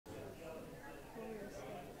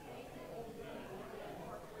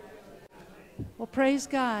Well, praise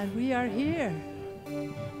God. We are here.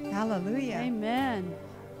 Hallelujah. Amen.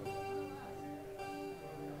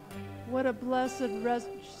 What a blessed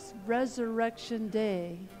resurrection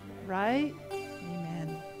day, right?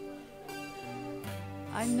 Amen.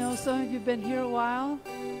 I know some of you have been here a while.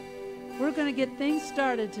 We're going to get things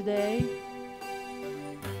started today.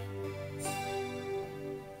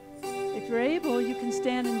 If you're able, you can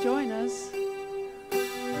stand and join us.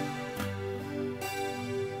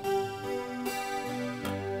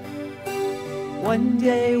 One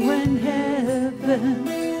day when heaven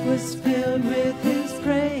was filled with his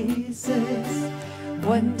praises,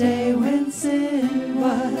 one day when sin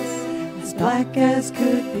was as black as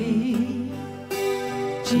could be,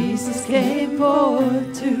 Jesus came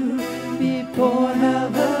forth to be born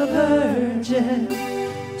of a virgin,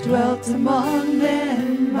 dwelt among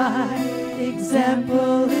men, my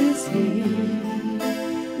example is he.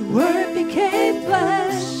 The Word became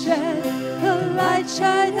flesh and the light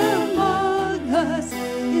shined among us,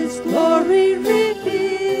 his glory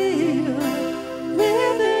revealed.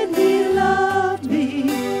 Living he loved me,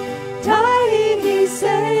 dying he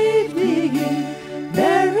saved me,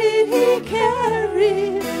 buried he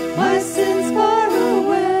carried my sins far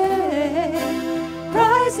away,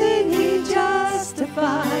 rising he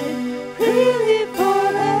justified, freely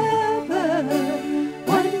forever.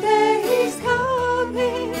 One day he's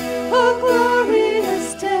coming, oh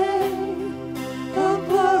glorious day, oh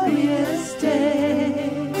glorious day.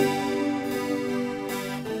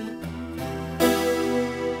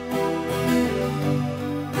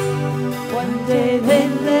 One day they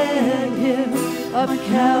led him up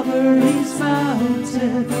Calvary's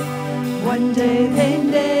mountain. One day they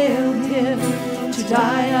nailed him to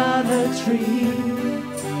die on a tree.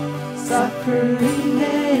 Suffering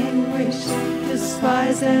anguish,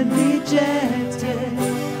 despised and rejected,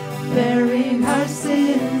 bearing our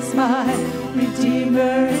sins, my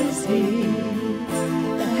Redeemer is he.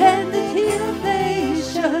 The hand that healed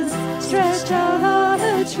nations stretched out on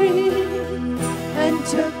a tree and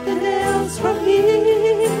took the nails from me.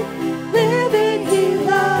 Living he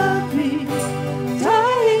loved me,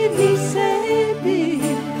 dying he saved me,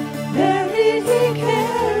 buried he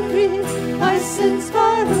carried my sins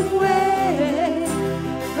far away,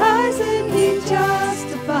 rising he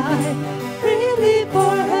justified, freely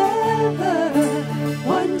forever.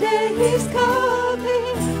 One day he's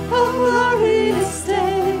coming, a glorious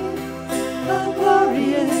day, a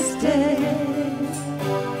glorious day.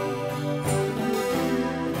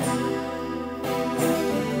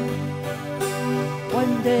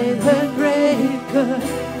 One day the grave could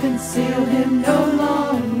conceal him no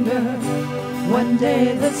longer. One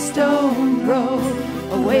day the stone rolled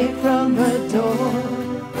away from the door.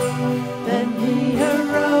 Then he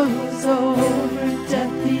arose, over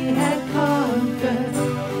death he had conquered.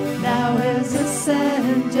 Now is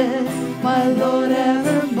ascended, my Lord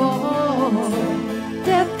evermore.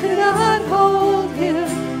 Death could not hold him,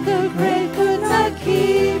 the grave could not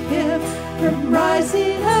keep him from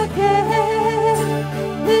rising again.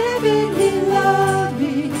 Living he loved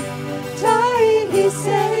me, dying he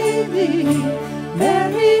saved me,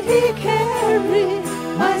 buried he carried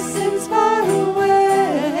my sins far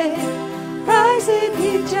away, rising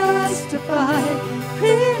he justified,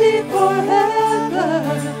 freely forever.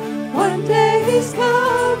 One day he's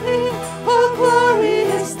coming, oh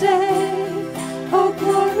glorious day, oh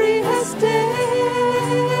glorious day,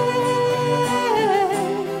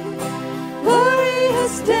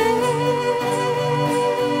 glorious day.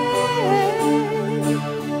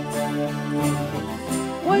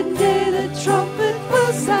 One day the trumpet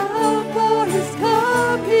will sound for his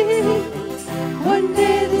coming. One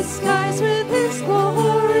day the skies with his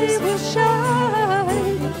glory will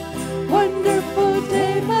shine. Wonderful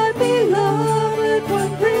day, my beloved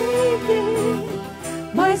one bringing.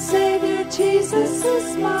 My Savior Jesus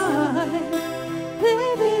is mine.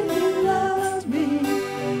 Living he loved me,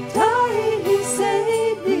 dying he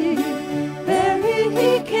saved me, buried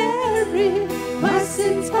he carried my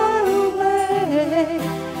sins far away,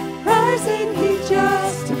 rising he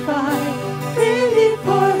justified, freely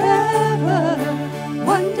forever.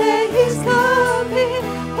 One day he's coming,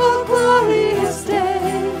 oh glorious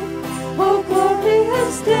day, oh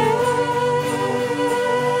glorious day,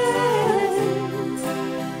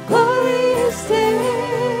 glorious day,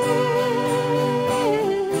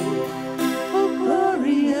 oh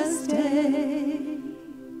glorious day.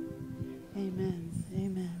 Amen,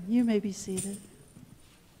 amen. You may be seated.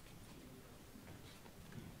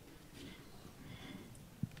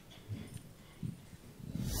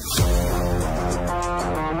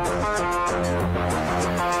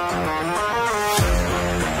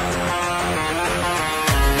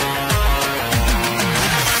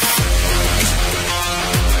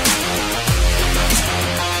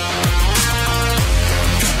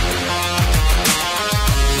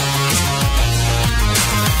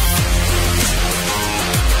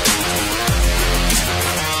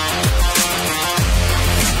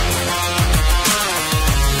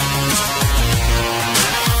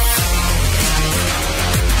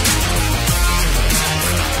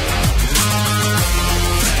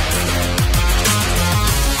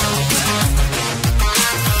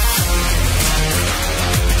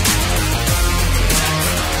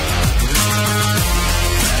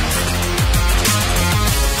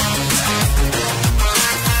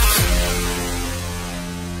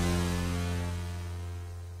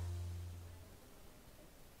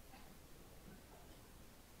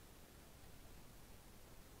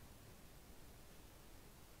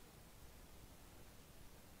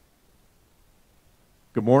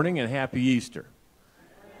 Good morning and happy Easter.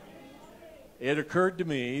 It occurred to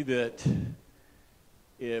me that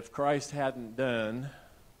if Christ hadn't done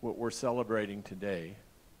what we're celebrating today,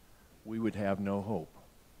 we would have no hope.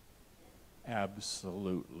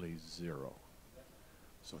 Absolutely zero.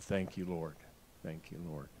 So thank you, Lord. Thank you,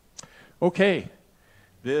 Lord. Okay,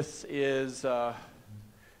 this is,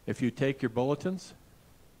 if you take your bulletins,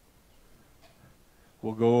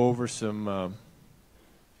 we'll go over some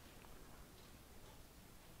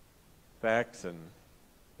facts and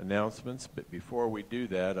announcements, but before we do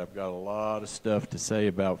that, I've got a lot of stuff to say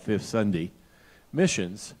about Fifth Sunday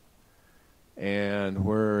missions. And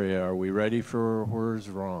where are we ready for, where's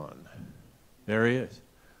Ron? There he is.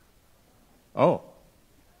 Oh,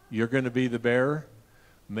 you're going to be the bearer?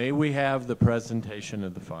 May we have the presentation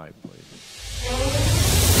of the five, please?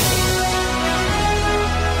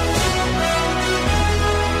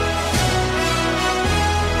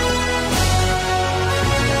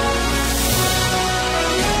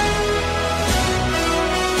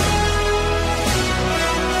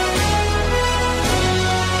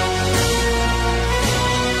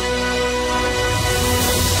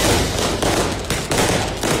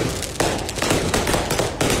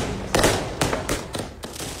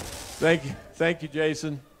 Thank you,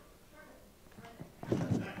 Jason. There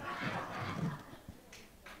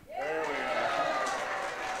we are.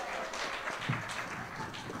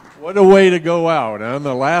 What a way to go out on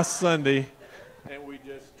the last Sunday, and we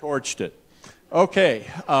just torched it. Okay,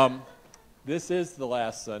 this is the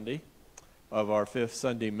last Sunday of our Fifth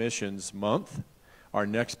Sunday Missions month. Our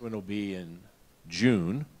next one will be in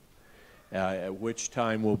June, at which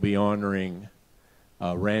time we'll be honoring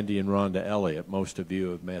Randy and Rhonda Elliott. Most of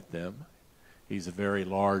you have met them. He's a very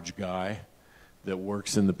large guy that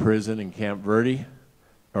works in the prison in Camp Verde,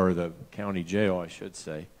 or the county jail, I should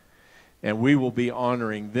say. And we will be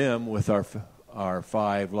honoring them with our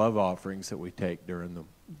 5 love offerings that we take during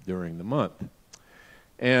the month.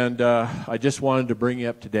 And I just wanted to bring you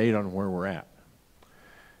up to date on where we're at.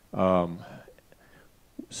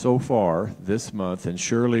 So far this month, and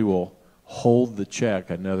Shirley will hold the check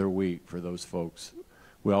another week for those folks.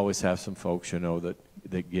 We always have some folks, you know, that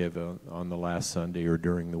give on the last Sunday or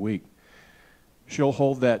during the week. She'll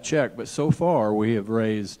hold that check, but so far we have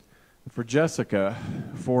raised, for Jessica,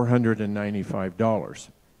 $495.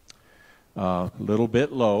 A little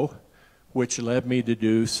bit low, which led me to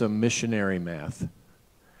do some missionary math.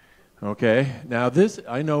 Okay, now this,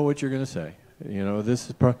 I know what you're going to say. You know, this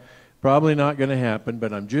is probably not going to happen,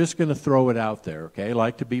 but I'm just going to throw it out there, okay? I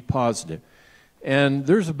like to be positive. And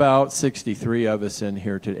there's about 63 of us in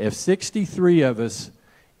here today. If 63 of us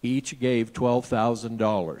each gave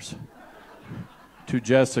 $12,000 to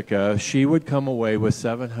Jessica, she would come away with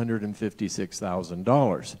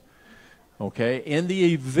 $756,000. Okay? In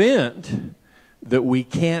the event that we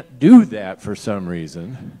can't do that for some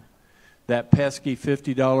reason, that pesky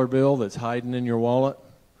 $50 bill that's hiding in your wallet,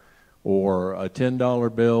 or a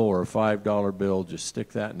 $10 bill or a $5 bill, just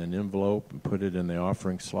stick that in an envelope and put it in the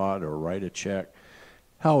offering slot, or write a check,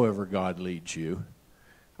 however God leads you.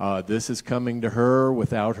 This is coming to her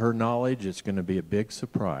without her knowledge. It's going to be a big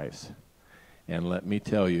surprise. And let me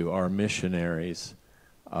tell you, our missionaries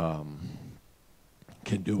can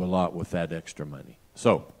do a lot with that extra money.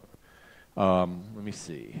 So, let me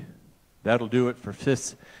see. That'll do it for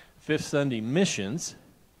Fifth Sunday Missions.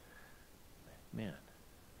 Man.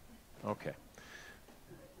 Okay.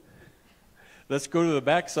 Let's go to the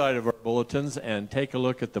back side of our bulletins and take a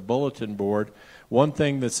look at the bulletin board. One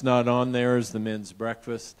thing that's not on there is the men's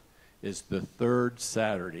breakfast. Is the third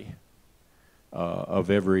Saturday of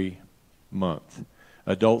every month.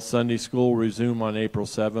 Adult Sunday School resume on April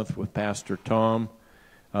 7th with Pastor Tom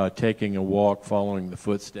taking a walk following the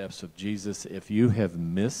footsteps of Jesus. If you have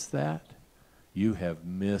missed that, you have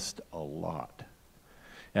missed a lot.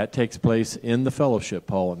 That takes place in the fellowship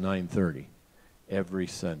hall at 9:30 every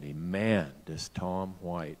Sunday. Man, does Tom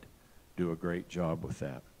White do a great job with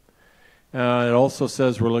that. It also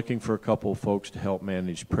says we're looking for a couple of folks to help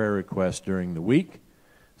manage prayer requests during the week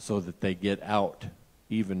so that they get out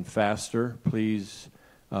even faster. Please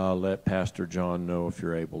let Pastor John know if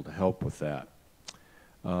you're able to help with that.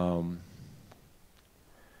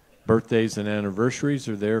 Birthdays and anniversaries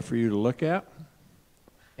are there for you to look at.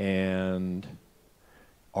 And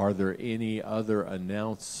are there any other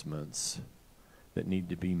announcements that need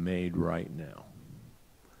to be made right now?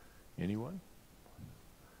 Anyone?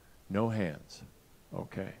 No hands.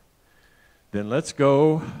 Okay. Then let's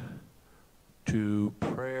go to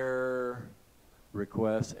prayer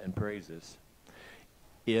requests and praises.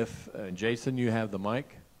 If, Jason, you have the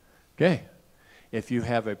mic? Okay. If you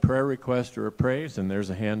have a prayer request or a praise, and there's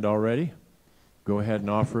a hand already, go ahead and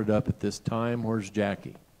offer it up at this time. Where's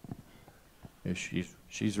Jackie?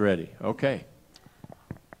 She's ready. Okay.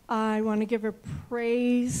 I want to give a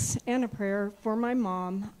praise and a prayer for my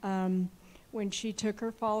mom. When she took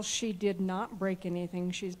her fall, she did not break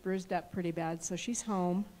anything. She's bruised up pretty bad, so she's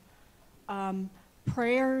home.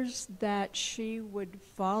 Prayers that she would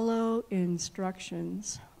follow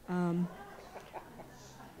instructions,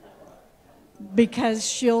 because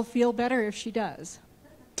she'll feel better if she does.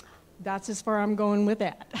 That's as far I'm going with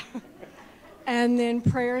that. And then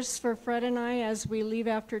prayers for Fred and I as we leave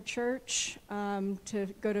after church to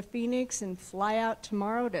go to Phoenix and fly out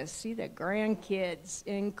tomorrow to see the grandkids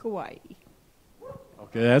in Kauai.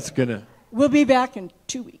 Okay, that's going to... We'll be back in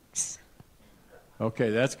 2 weeks. Okay,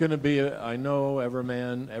 that's going to be, I know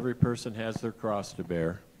every person has their cross to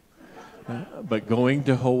bear. But going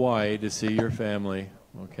to Hawaii to see your family,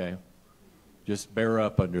 okay, just bear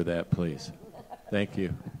up under that, please. Thank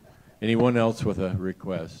you. Anyone else with a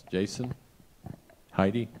request? Jason?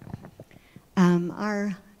 Heidi?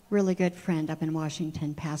 Our really good friend up in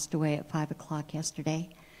Washington passed away at 5 o'clock yesterday,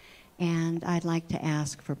 and I'd like to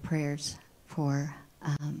ask for prayers for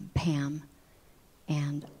Pam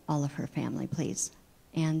and all of her family, please.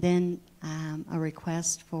 And then a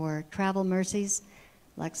request for travel mercies.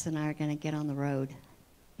 Lex and I are going to get on the road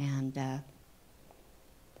and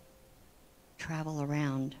travel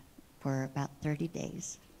around for about 30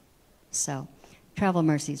 days. So, travel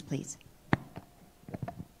mercies, please.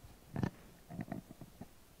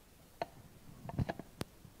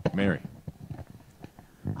 Mary.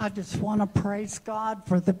 I just want to praise God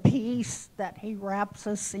for the peace that He wraps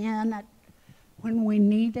us in when we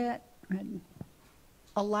need it and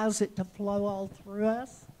allows it to flow all through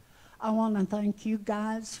us. I want to thank you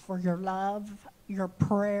guys for your love, your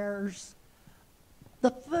prayers,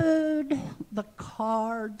 the food, the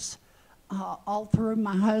cards, all through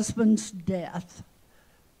my husband's death.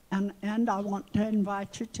 And I want to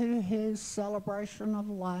invite you to his celebration of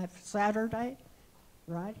life Saturday,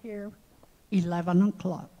 right here, 11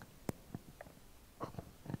 o'clock.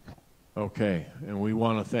 Okay, and we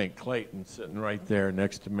want to thank Clayton sitting right there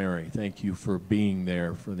next to Mary. Thank you for being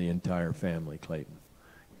there for the entire family, Clayton.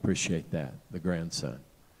 Appreciate that, the grandson.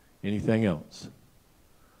 Anything else?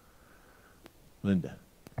 Linda.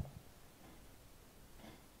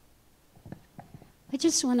 I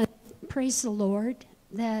just want to praise the Lord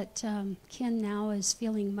that Ken now is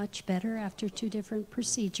feeling much better after 2 different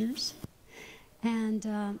procedures.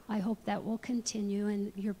 And I hope that will continue.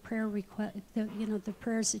 And your prayer request, the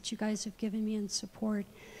prayers that you guys have given me in support,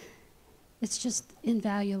 it's just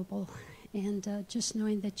invaluable. And just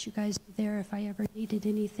knowing that you guys are there if I ever needed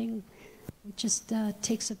anything, it just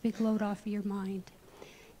takes a big load off of your mind.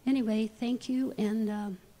 Anyway, thank you.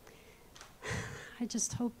 And I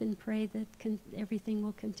just hope and pray that everything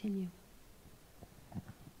will continue.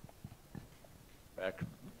 Back,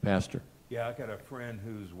 Pastor. Yeah, I got a friend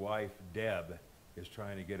whose wife, Deb, is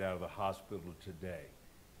trying to get out of the hospital today.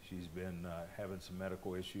 She's been having some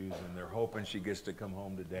medical issues, and they're hoping she gets to come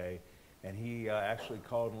home today. And he actually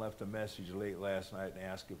called and left a message late last night and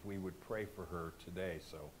asked if we would pray for her today.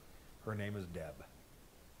 So her name is Deb.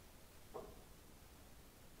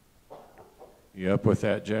 You up with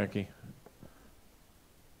that, Jackie?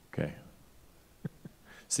 Okay.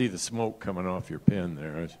 See the smoke coming off your pen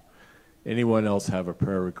there. Anyone else have a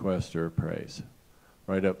prayer request or a praise?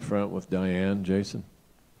 Right up front with Diane. Jason?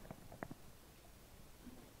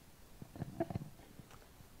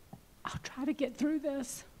 I'll try to get through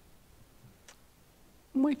this.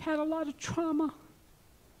 We've had a lot of trauma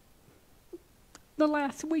the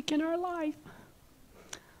last week in our life.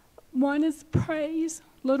 One is praise,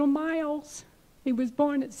 little Miles. He was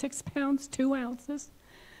born at 6 pounds, 2 ounces.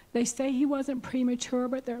 They say he wasn't premature,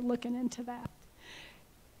 but they're looking into that.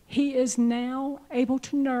 He is now able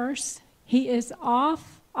to nurse. He is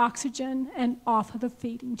off oxygen and off of the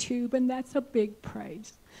feeding tube, and that's a big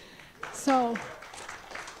praise. So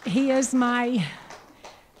he is my,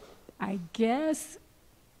 I guess,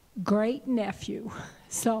 great nephew.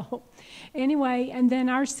 So anyway, and then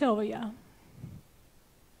our Sylvia.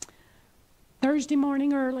 Thursday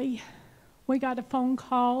morning early, we got a phone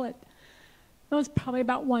call it was probably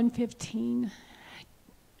about 1:15.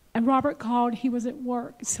 And Robert called, he was at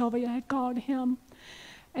work. Sylvia had called him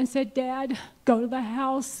and said, Dad, go to the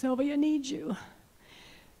house, Sylvia needs you.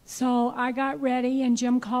 So I got ready, and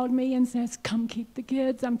Jim called me and says, come keep the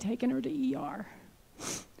kids, I'm taking her to ER.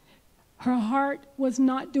 Her heart was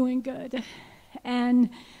not doing good, and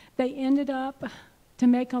they ended up, to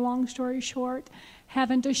make a long story short,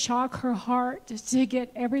 having to shock her heart to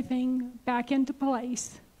get everything back into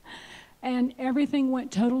place. And everything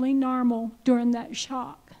went totally normal during that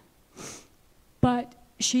shock. but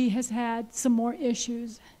she has had some more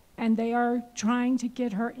issues, and they are trying to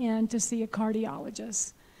get her in to see a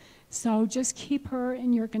cardiologist. So just keep her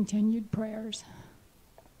in your continued prayers.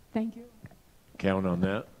 Thank you. Count on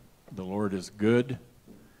that. The Lord is good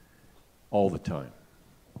all the time.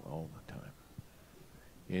 All the time.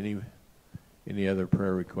 Any other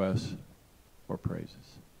prayer requests or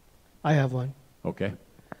praises? I have one. Okay.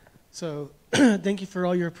 So thank you for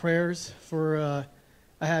all your prayers. I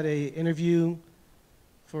had a interview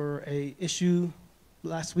for a issue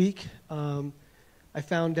last week. I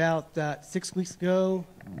found out that 6 weeks ago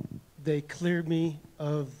they cleared me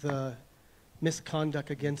of the misconduct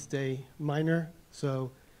against a minor.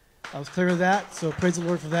 So I was clear of that. So praise the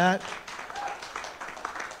Lord for that.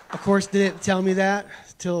 Of course, they didn't tell me that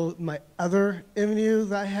till my other interview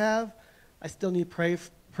that I have. I still need prayer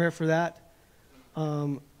for that.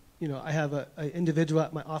 I have an individual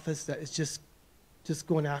at my office that is just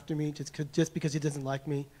going after me just because he doesn't like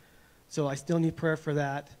me. So I still need prayer for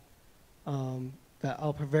that, that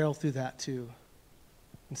I'll prevail through that too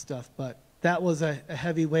and stuff. But that was a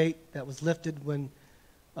heavy weight that was lifted when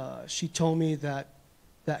she told me that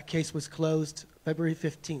case was closed February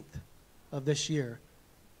 15th of this year.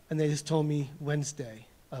 And they just told me Wednesday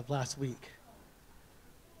of last week.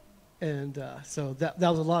 And so that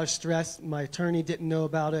was a lot of stress. My attorney didn't know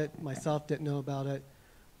about it. Myself didn't know about it.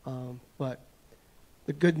 But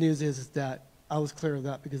the good news is that I was clear of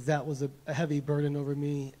that because that was a heavy burden over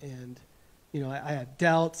me. And, I had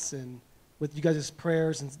doubts. And with you guys'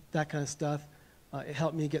 prayers and that kind of stuff, it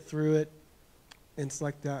helped me get through it. And it's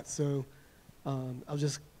like that. So I was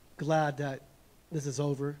just glad that this is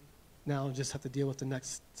over. Now I just have to deal with the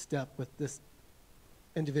next step with this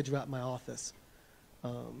individual at my office.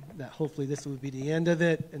 That hopefully this would be the end of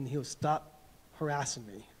it, and he'll stop harassing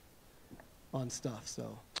me on stuff.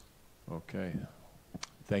 So, Okay.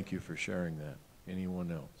 Thank you for sharing that.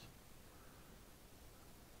 Anyone else?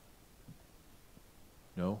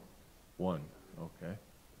 No? One. Okay.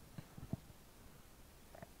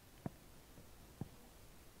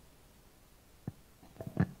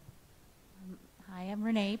 Hi, I'm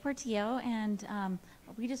Renee Portillo, and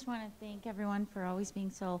we just want to thank everyone for always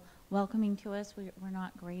being so welcoming to us. We're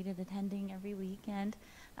not great at attending every weekend.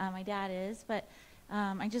 My dad is, but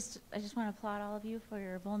I just want to applaud all of you for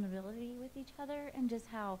your vulnerability with each other and just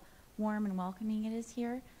how warm and welcoming it is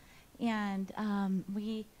here. And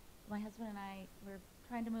my husband and I, were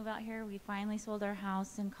trying to move out here. We finally sold our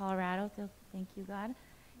house in Colorado, so thank you, God.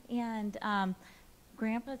 And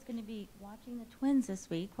Grandpa's going to be watching the twins this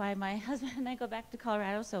week while my husband and I go back to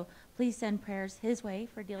Colorado, so please send prayers his way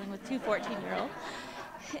for dealing with two 14-year-olds.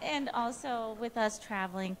 And also with us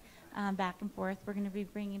traveling back and forth, we're going to be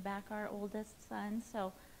bringing back our oldest son,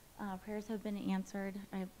 so prayers have been answered.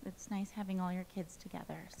 It's nice having all your kids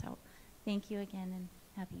together, so thank you again, and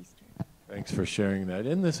happy Easter. Thanks for sharing that.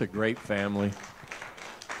 Isn't this a great family?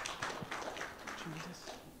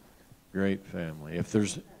 Great family. If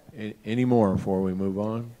there's any more before we move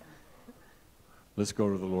on, let's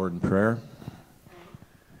go to the Lord in prayer.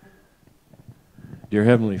 Dear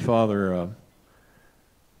Heavenly Father,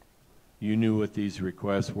 you knew what these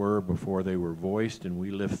requests were before they were voiced, and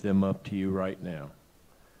we lift them up to you right now.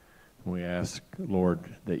 We ask, Lord,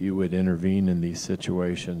 that you would intervene in these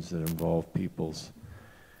situations that involve people's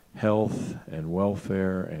health and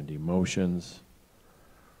welfare and emotions.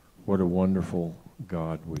 What a wonderful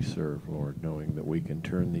God we serve, Lord, knowing that we can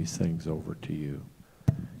turn these things over to you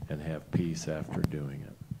and have peace after doing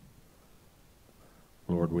it.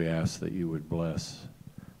 Lord, we ask that you would bless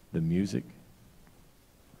the music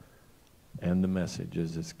and the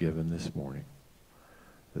messages that's given this morning,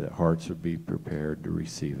 that hearts would be prepared to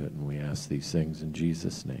receive it, and we ask these things in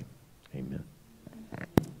Jesus' name. Amen.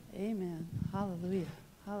 Amen. Hallelujah.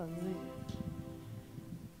 Hallelujah.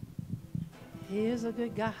 He is a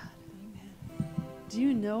good God. Do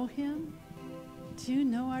you know him? Do you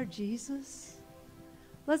know our Jesus?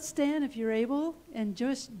 Let's stand if you're able and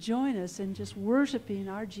just join us in just worshiping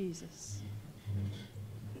our Jesus.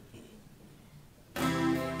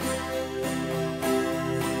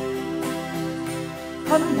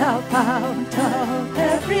 Come thou fount of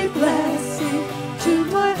every blessing, to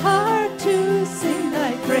my heart to sing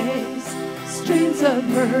thy praise. Streams of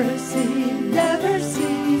mercy never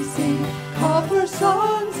ceasing, call for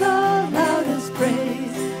songs of loudest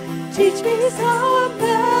praise. Teach me some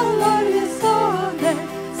melodious song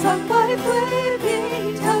that sung by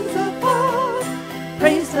flaming tongues above.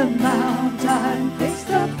 Praise the mount I'm fixed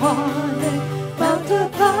upon, and mount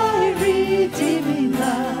of thy redeeming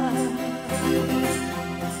love.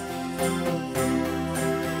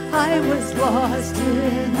 I was lost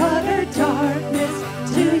in utter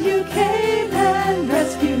darkness, till you came and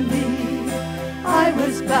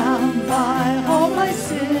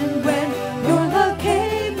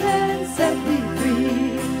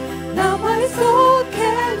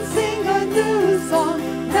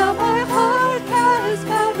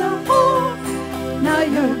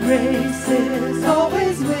grace is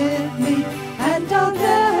always with me, and I'll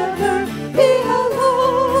never be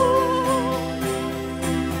alone.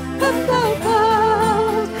 Come thou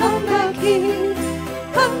God, come thou King,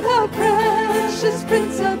 come thou precious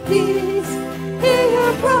Prince of Peace. Hear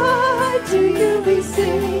your bride, to you we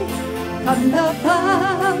sing. Come thou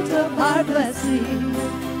fount of our blessing.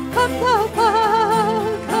 Come thou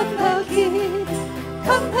fount, come thou King,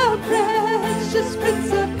 come thou precious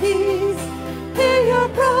Prince of Peace. Hear your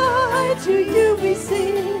bride, to you we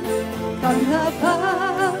sing. Come thou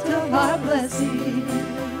fount of our blessing.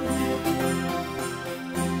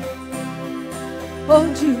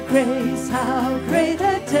 Oh, to grace, how great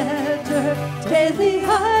a debtor daily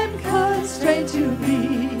I'm constrained to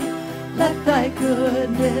be. Let thy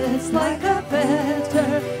goodness like a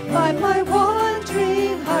fetter bind my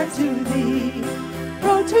wandering heart to thee.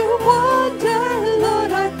 Prone to wander,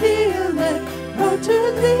 Lord, I feel it. Prone to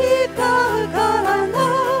leave the God I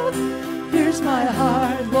love. Here's my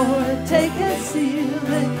heart, Lord, take and seal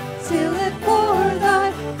it for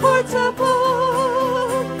thy courts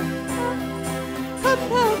above. Come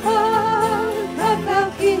thou God, come thou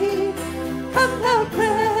King, come thou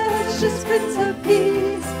precious Prince of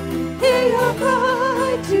Peace. Hear your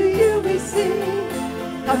bride, to you we sing.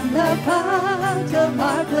 Come thou fount of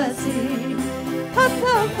our blessing. Come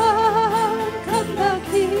thou fount, come thou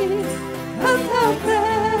King, come thou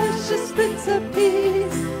precious Prince of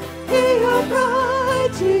Peace. Hear your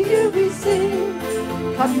bride, to you we sing.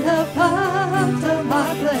 Come thou fount of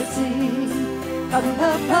our blessing. Come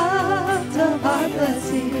thou fount of our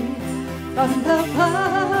blessing. Come thou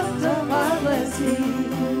fount of our blessing.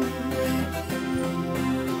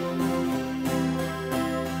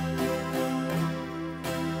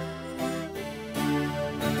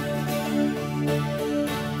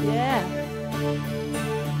 Yeah.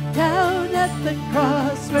 Down at the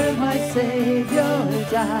cross where my Savior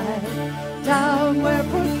died, down where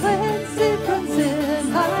for cleansing from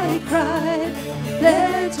sin I cried,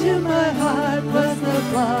 there to my heart was the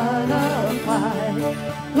blood applied.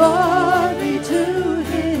 Glory to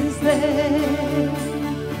his name,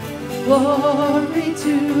 glory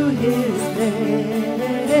to his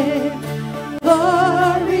name,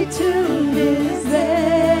 glory to his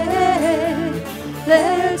name.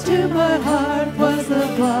 There to my heart was the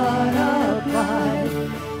blood applied.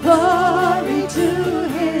 Glory to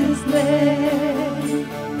his name.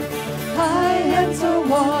 I am so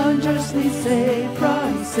wondrously saved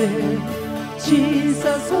from sin.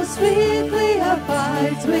 Jesus so sweetly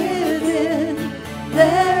abides within.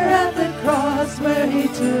 There at the cross where he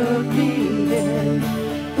took me in.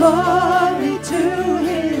 Glory to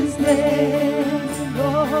his name.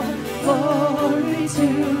 Oh, glory to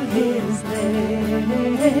his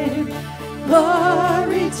name.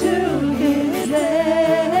 Glory to his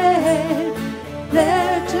name.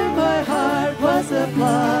 There to my heart was the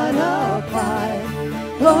blood applied.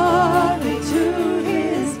 Glory to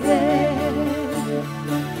his name.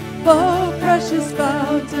 Oh, precious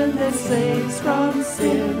fountain that saves from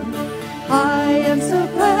sin, I am so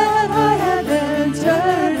glad I have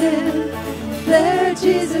entered in. There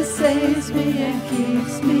Jesus saves me and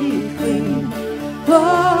keeps me clean.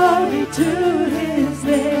 Glory to his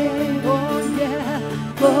name, oh yeah.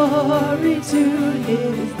 Glory to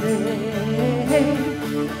his name.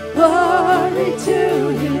 Glory to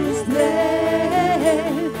his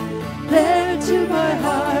name. There to my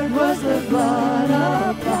heart was the blood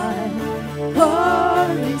applied.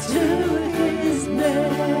 Glory to his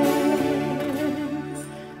name.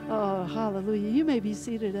 Oh, hallelujah. You may be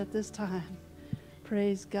seated at this time.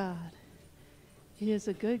 Praise God. He is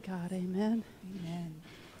a good God. Amen. Amen.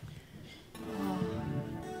 Oh.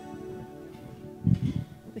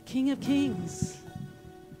 The King of Kings.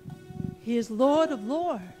 He is Lord of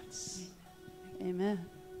Lords. Amen.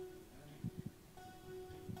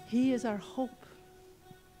 He is our hope.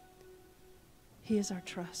 He is our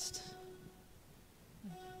trust.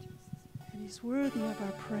 And he's worthy of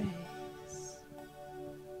our praise.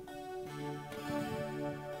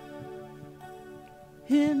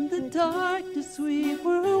 In the darkness we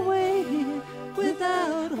were waiting,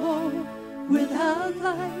 without hope, without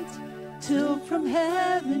light, till from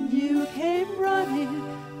heaven you came running.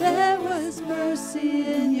 There was mercy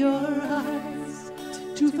in your eyes,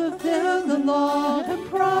 to fulfill the law and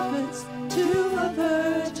prophets. To a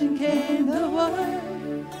virgin came the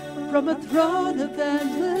word, from a throne of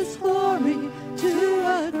endless glory to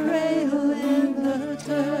a cradle in the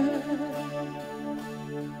dirt.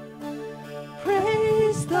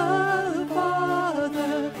 Praise the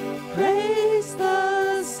Father, praise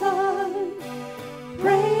the Son,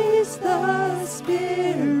 praise the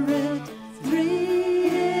Spirit, three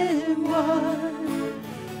in one.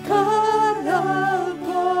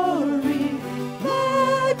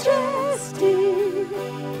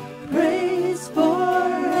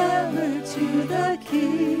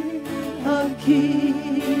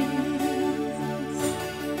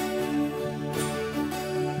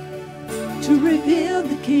 To reveal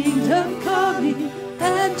the kingdom coming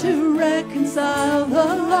and to reconcile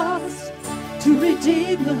the lost, to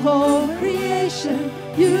redeem the whole creation.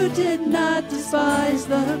 You did not despise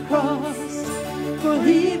the cross, for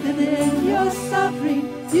even in your suffering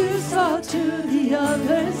you saw to the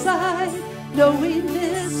other side, knowing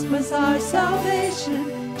this was our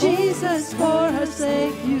salvation. Jesus, for our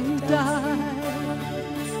sake you died.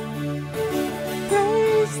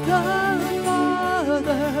 Praise the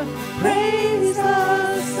Father, praise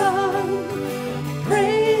the Son,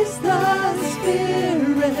 praise the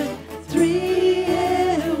Spirit, three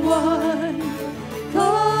in one.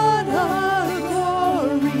 God of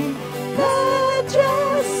glory,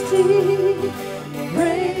 majesty,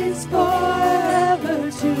 praise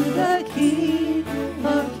forever to the King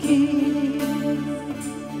of Kings.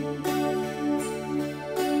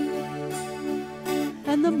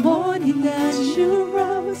 And the morning as you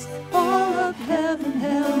rose, all of heaven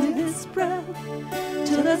held its breath,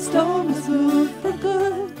 till that stone was moved for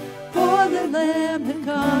good, for the Lamb had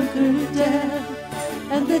conquered death.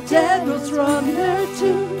 And the dead rose from their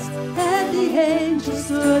tombs, and the angels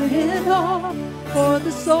stood in awe, for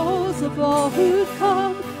the souls of all who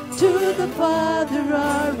come to the Father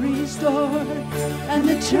are restored. And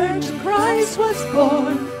the church of Christ was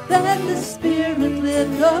born, then the Spirit lit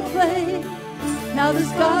the flame. Now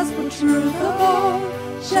this gospel truth of all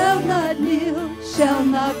shall not kneel, shall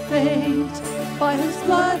not faint. By his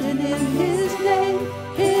blood and in his name,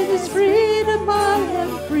 in his freedom I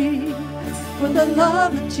am free. For the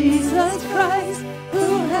love of Jesus Christ,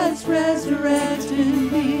 who has resurrected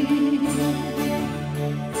me.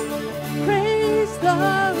 Praise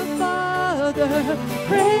the Father,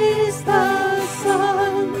 praise the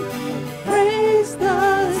Son, praise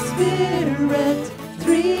the Spirit,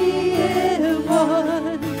 three in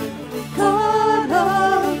one. God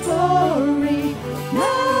of glory,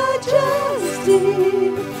 majesty,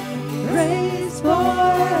 praise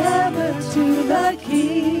forever to the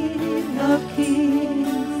King of Kings.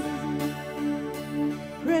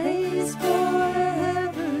 Praise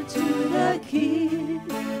forever to the King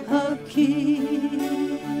of Kings.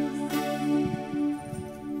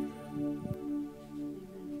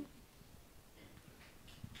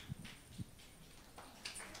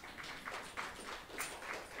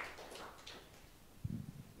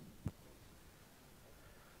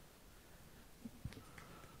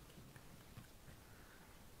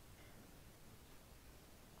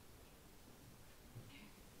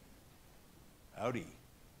 Howdy.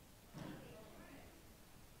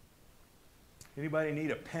 Anybody need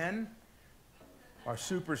a pen? Our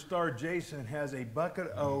superstar Jason has a bucket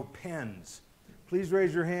of pens. Please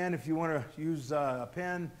raise your hand if you want to use a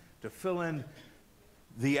pen to fill in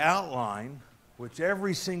the outline, which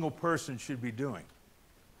every single person should be doing.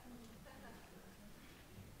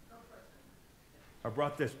 I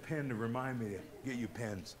brought this pen to remind me to get you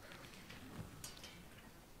pens.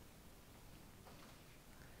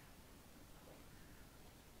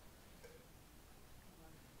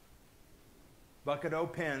 Bucket o'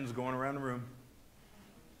 pens going around the room.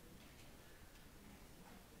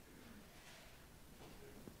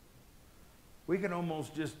 We can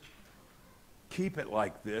almost just keep it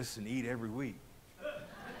like this and eat every week.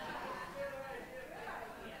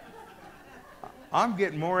 I'm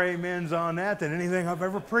getting more amens on that than anything I've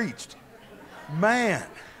ever preached. Man,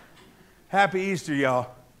 happy Easter, y'all.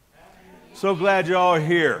 So glad you all are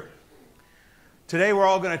here. Today we're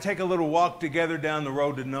all going to take a little walk together down the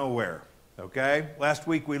road to nowhere. Okay? Last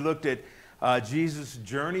week we looked at Jesus'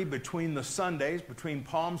 journey between the Sundays, between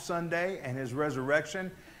Palm Sunday and his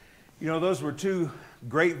resurrection. You know, those were two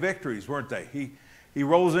great victories, weren't they? He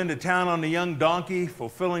rolls into town on the young donkey,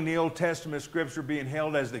 fulfilling the Old Testament scripture, being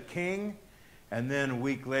hailed as the king. And then a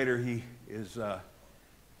week later he is the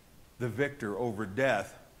victor over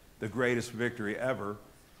death, the greatest victory ever.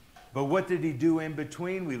 But what did he do in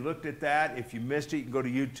between? We looked at that. If you missed it, you can go to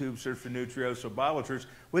YouTube, search for Nutrioso Bible Church.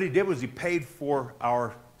 What he did was he paid for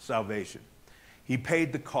our salvation. He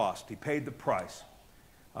paid the cost. He paid the price.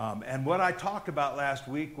 And what I talked about last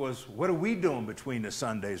week was, what are we doing between the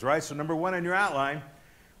Sundays, right? So number one in your outline,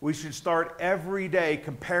 we should start every day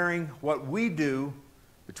comparing what we do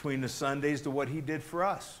between the Sundays to what he did for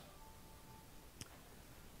us.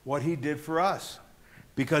 What he did for us.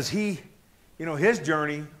 Because his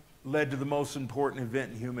journey led to the most important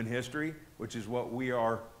event in human history, which is what we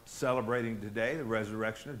are celebrating today, the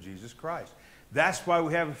resurrection of Jesus Christ. That's why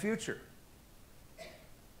we have a future.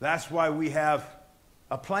 That's why we have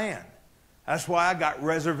a plan. That's why I got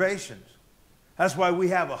reservations. That's why we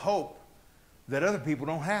have a hope. that other people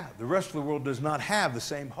don't have. The rest of the world does not have the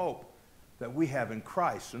same hope that we have in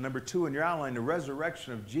Christ. So number 2 in your outline, the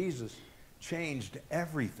resurrection of Jesus changed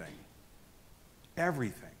everything.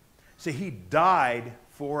 Everything. See, he died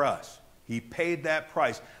for us. He paid that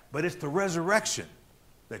price. But it's the resurrection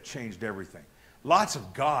that changed everything. Lots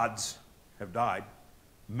of gods have died.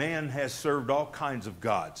 Man has served all kinds of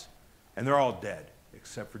gods, and they're all dead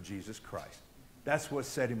except for Jesus Christ. That's what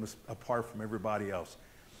set him apart from everybody else.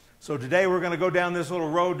 So today we're going to go down this little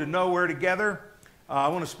road to nowhere together. I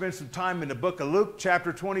want to spend some time in the book of Luke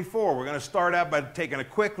chapter 24. We're going to start out by taking a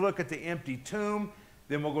quick look at the empty tomb.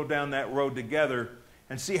 Then we'll go down that road together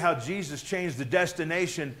and see how Jesus changed the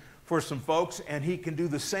destination for some folks, and he can do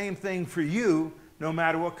the same thing for you no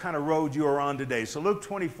matter what kind of road you are on today. So Luke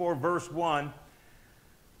 24 verse 1.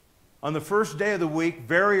 On the first day of the week,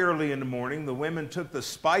 very early in the morning, the women took the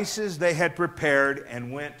spices they had prepared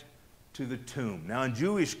and went to the tomb. Now, in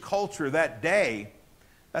Jewish culture that day,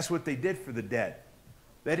 that's what they did for the dead.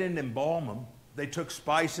 They didn't embalm them. They took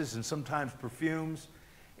spices and sometimes perfumes,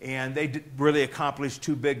 and they really accomplished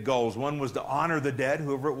 2 big goals. One was to honor the dead,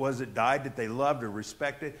 whoever it was that died that they loved or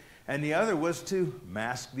respected, and the other was to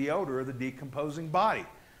mask the odor of the decomposing body.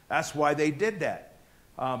 That's why they did that.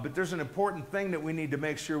 But there's an important thing that we need to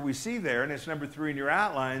make sure we see there, and it's number 3 in your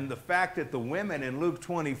outline. The fact that the women in Luke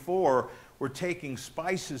 24 were taking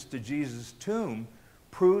spices to Jesus' tomb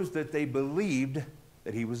proves that they believed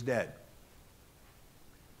that he was dead.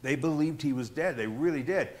 They believed he was dead. They really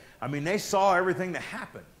did. I mean, they saw everything that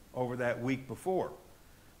happened over that week before.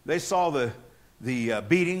 They saw the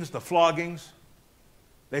beatings, the floggings.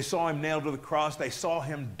 They saw him nailed to the cross. They saw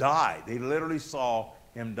him die. They literally saw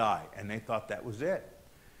him die, and they thought that was it.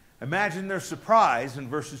 Imagine their surprise in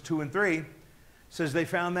verses 2 and 3. It says they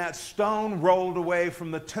found that stone rolled away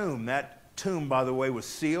from the tomb. That tomb, by the way, was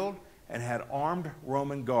sealed and had armed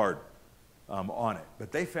Roman guard on it.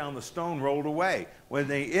 But they found the stone rolled away. When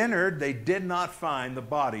they entered, they did not find the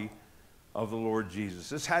body of the Lord Jesus.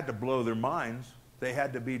 This had to blow their minds. They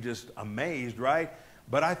had to be just amazed, right?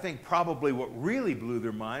 But I think probably what really blew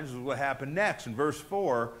their minds was what happened next. In verse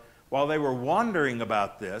 4, while they were wondering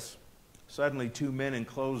about this, suddenly 2 men in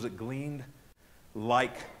clothes that gleamed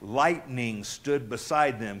like lightning stood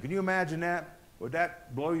beside them. Can you imagine that? Would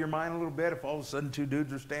that blow your mind a little bit if all of a sudden 2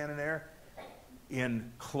 dudes are standing there in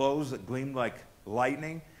clothes that gleamed like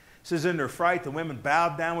lightning? It says, in their fright, the women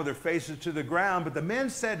bowed down with their faces to the ground, but the men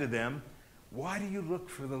said to them, why do you look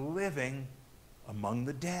for the living among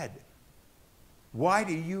the dead? Why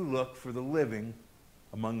do you look for the living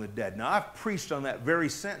among the dead? Now, I've preached on that very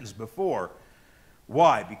sentence before.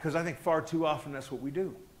 Why? Because I think far too often that's what we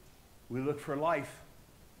do. We look for life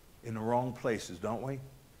in the wrong places, don't we?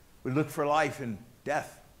 We look for life in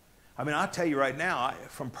death. I mean, I'll tell you right now,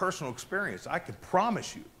 from personal experience, I can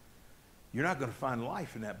promise you, you're not going to find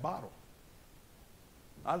life in that bottle.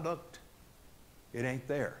 I looked. It ain't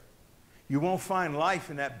there. You won't find life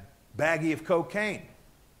in that baggie of cocaine.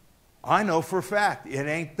 I know for a fact it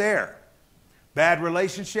ain't there. Bad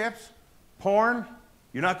relationships, porn,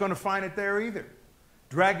 you're not going to find it there either.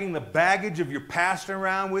 Dragging the baggage of your past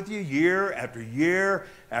around with you year after year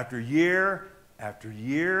after year after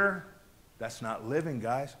year. That's not living,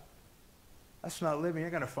 guys. That's not living.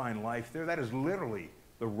 You're going to find life there. That is literally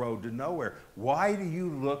the road to nowhere. Why do you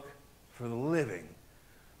look for the living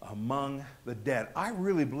among the dead? I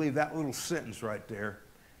really believe that little sentence right there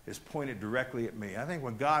is pointed directly at me. I think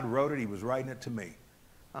when God wrote it, he was writing it to me.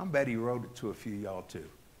 I bet he wrote it to a few of y'all too.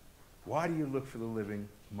 Why do you look for the living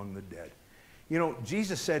among the dead? You know,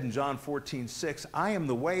 Jesus said in John 14:6, I am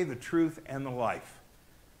the way, the truth, and the life.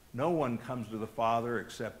 No one comes to the Father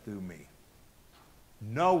except through me.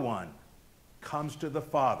 No one comes to the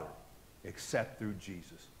Father except through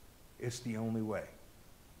Jesus. It's the only way.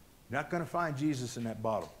 You're not going to find Jesus in that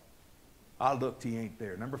bottle. I looked, he ain't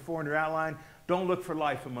there. Number 4 in your outline, don't look for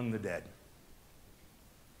life among the dead.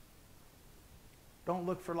 Don't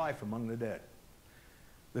look for life among the dead.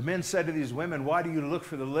 The men said to these women, why do you look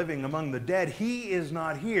for the living among the dead? He is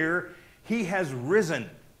not here. He has risen.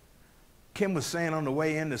 Kim was saying on the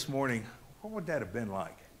way in this morning, what would that have been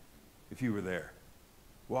like if you were there?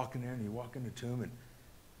 Walking there and you walk in the tomb and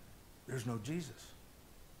there's no Jesus.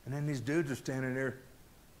 And then these dudes are standing there.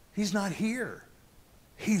 He's not here.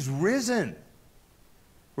 He's risen.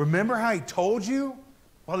 Remember how he told you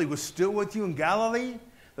while he was still with you in Galilee?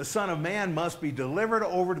 The Son of Man must be delivered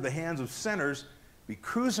over to the hands of sinners, be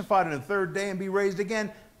crucified on the 3rd day, and be raised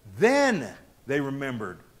again. Then they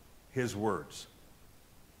remembered his words.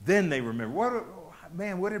 Then they remembered.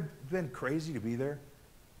 Man, would it have been crazy to be there?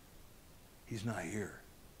 He's not here.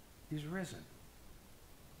 He's risen.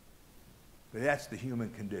 But that's the human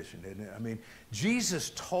condition, isn't it? I mean,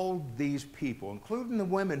 Jesus told these people, including the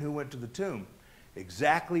women who went to the tomb,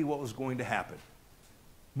 exactly what was going to happen.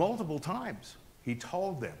 Multiple times, he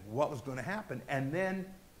told them what was going to happen, and then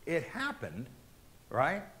it happened,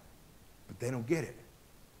 right? But they don't get it.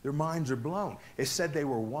 Their minds are blown. It said they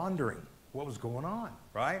were wondering what was going on,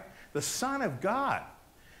 right? The Son of God.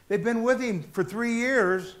 They've been with him for 3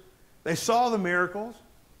 years. They saw the miracles.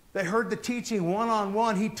 They heard the teaching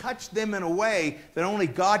one-on-one. He touched them in a way that only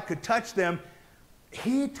God could touch them.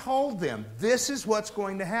 He told them, this is what's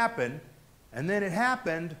going to happen. And then it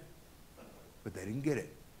happened, but they didn't get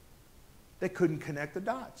it. They couldn't connect the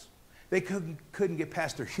dots. They couldn't get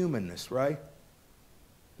past their humanness, right?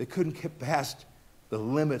 They couldn't get past the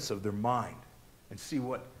limits of their mind and see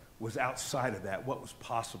what was outside of that, what was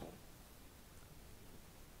possible.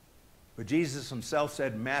 But Jesus himself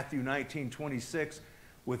said in Matthew 19:26,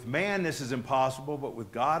 with man this is impossible, but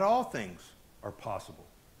with God all things are possible.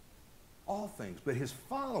 All things. But his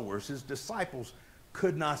followers, his disciples,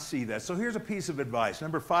 could not see that. So here's a piece of advice.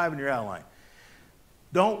 Number 5 in your outline.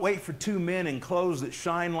 Don't wait for 2 men in clothes that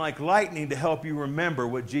shine like lightning to help you remember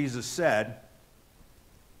what Jesus said.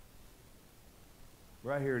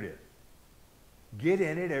 Right here it is. Get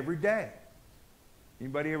in it every day.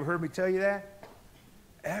 Anybody ever heard me tell you that?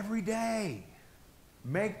 Every day.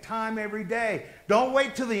 Make time every day. Don't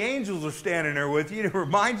wait till the angels are standing there with you to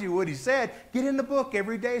remind you what he said. Get in the book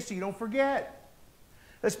every day so you don't forget.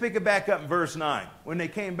 Let's pick it back up in verse 9. When they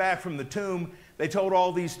came back from the tomb, they told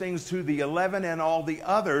all these things to the 11 and all the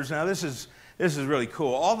others. Now this is really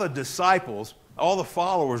cool. All the disciples, all the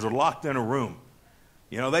followers are locked in a room.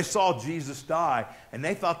 You know, they saw Jesus die, and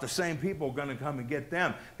they thought the same people were going to come and get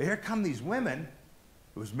them. But here come these women.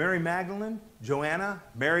 It was Mary Magdalene, Joanna,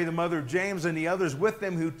 Mary the mother of James, and the others with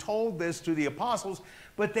them who told this to the apostles,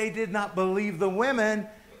 but they did not believe the women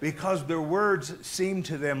because their words seemed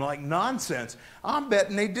to them like nonsense. I'm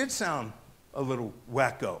betting they did sound a little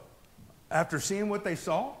wacko. After seeing what they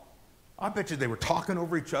saw, I bet you they were talking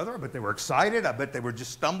over each other. I bet they were excited. I bet they were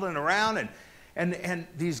just stumbling around. And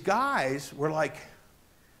these guys were like,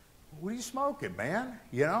 what are you smoking, man?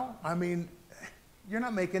 You know, I mean, you're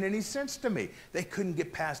not making any sense to me. They couldn't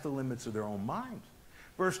get past the limits of their own minds.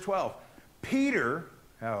 Verse 12, Peter,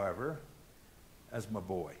 however, as my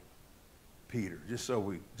boy, Peter, just so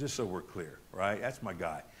we're clear, right? That's my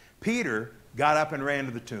guy. Peter got up and ran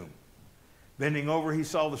to the tomb. Bending over, he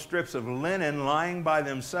saw the strips of linen lying by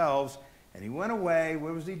themselves, and he went away.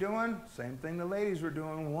 What was he doing? Same thing the ladies were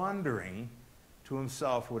doing, wondering to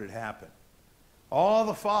himself what had happened. All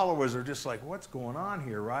the followers are just like, what's going on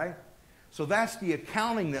here, right? So that's the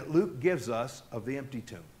accounting that Luke gives us of the empty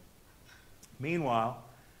tomb. Meanwhile,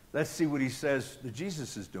 let's see what he says that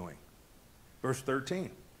Jesus is doing. Verse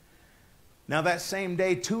 13. Now that same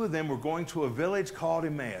day, 2 of them were going to a village called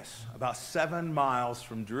Emmaus, about 7 miles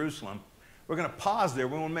from Jerusalem. We're going to pause there.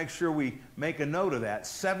 We want to make sure we make a note of that.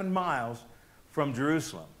 7 miles from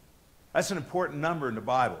Jerusalem. That's an important number in the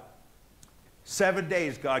Bible. 7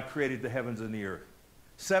 days God created the heavens and the earth.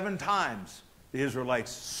 7 times the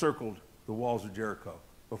Israelites circled the walls of Jericho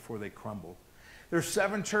before they crumbled. There's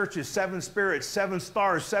 7 churches, 7 spirits, 7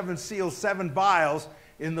 stars, 7 seals, 7 vials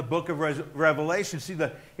in the book of Revelation. See,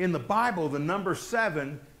 in the Bible, the number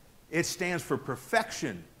 7, it stands for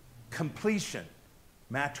perfection, completion,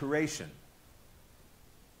 maturation.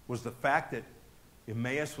 Was the fact that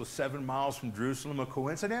Emmaus was 7 miles from Jerusalem a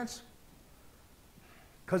coincidence?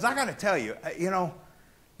 Because I got to tell you,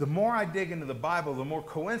 the more I dig into the Bible, the more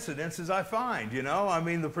coincidences I find, I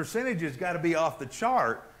mean, the percentages got to be off the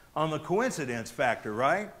chart on the coincidence factor,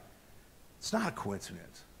 right? It's not a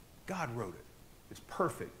coincidence. God wrote it. It's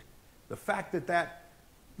perfect. The fact that that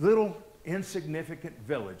little insignificant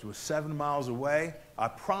village was 7 miles away, I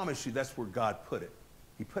promise you that's where God put it.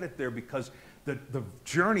 He put it there because the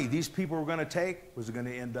journey these people were going to take was going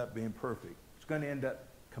to end up being perfect. It's going to end up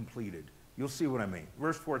completed. You'll see what I mean.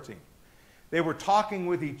 Verse 14. They were talking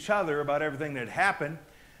with each other about everything that had happened.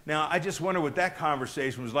 Now, I just wonder what that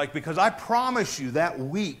conversation was like, because I promise you that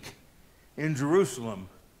week in Jerusalem,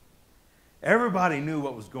 everybody knew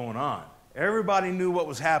what was going on. Everybody knew what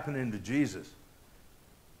was happening to Jesus.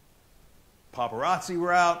 Paparazzi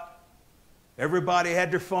were out. Everybody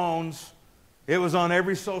had their phones. It was on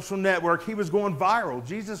every social network. He was going viral.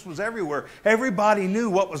 Jesus was everywhere. Everybody knew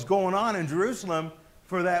what was going on in Jerusalem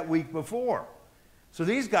for that week before. So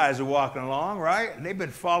these guys are walking along, right? And they've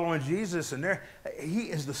been following Jesus, and he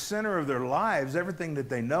is the center of their lives, everything that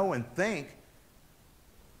they know and think.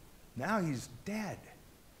 Now he's dead.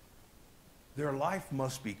 Their life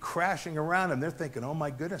must be crashing around them. They're thinking, oh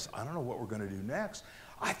my goodness, I don't know what we're going to do next.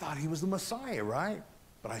 I thought he was the Messiah, right?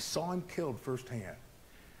 but I saw him killed firsthand.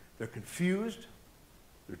 They're confused.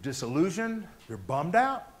 They're disillusioned. They're bummed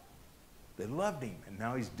out. They loved him, and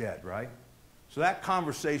now he's dead, right? So that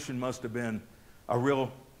conversation must have been a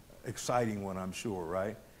real exciting one, I'm sure,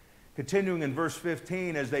 right? Continuing in verse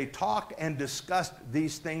 15, as they talked and discussed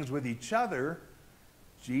these things with each other,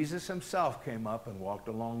 Jesus himself came up and walked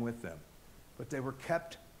along with them. But they were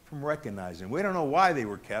kept from recognizing him. We don't know why they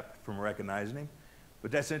were kept from recognizing him,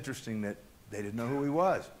 but that's interesting that they didn't know who he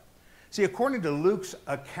was. See, according to Luke's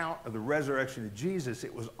account of the resurrection of Jesus,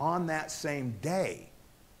 it was on that same day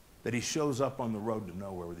that he shows up on the road to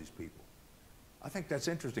nowhere with these people. I think that's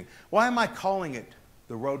interesting. Why am I calling it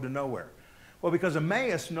the road to nowhere? Well, because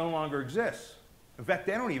Emmaus no longer exists. In fact,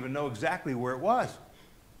 they don't even know exactly where it was.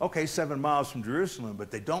 Okay, 7 miles from Jerusalem,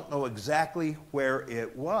 but they don't know exactly where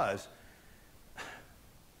it was.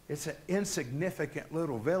 It's an insignificant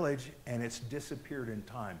little village, and it's disappeared in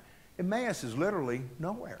time. Emmaus is literally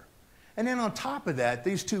nowhere. And then on top of that,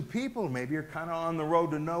 these two people maybe are kind of on the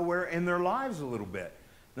road to nowhere in their lives a little bit.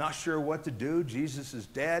 Not sure what to do. Jesus is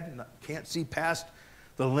dead. Can't see past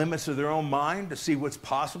the limits of their own mind to see what's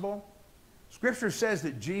possible. Scripture says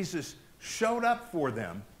that Jesus showed up for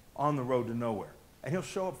them on the road to nowhere. And he'll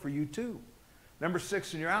show up for you too. Number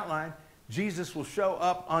 6 in your outline, Jesus will show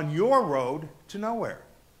up on your road to nowhere.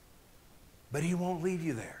 But he won't leave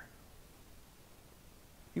you there.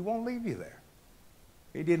 He won't leave you there.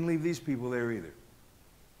 He didn't leave these people there either.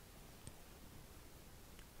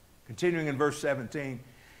 Continuing in verse 17,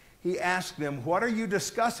 he asked them, "What are you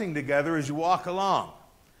discussing together as you walk along?"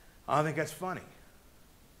 I think that's funny.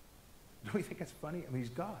 Do we think that's funny? I mean,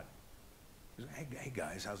 he's God. He's like, hey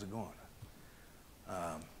guys, how's it going? What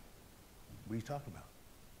are you talking about?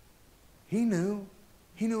 He knew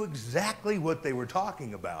exactly what they were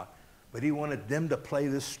talking about, but he wanted them to play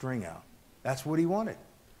this string out. That's what he wanted.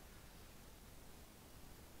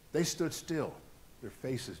 They stood still, their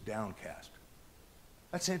faces downcast.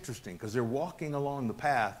 That's interesting because they're walking along the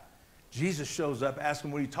path. Jesus shows up, asks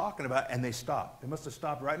them what are you talking about, and they stop. They must have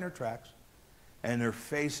stopped right in their tracks, and their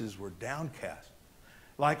faces were downcast.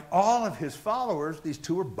 Like all of his followers, these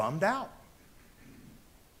two are bummed out.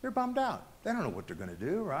 They're bummed out. They don't know what they're going to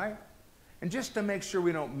do, right? And just to make sure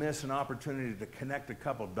we don't miss an opportunity to connect a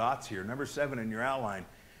couple dots here, number 7 in your outline,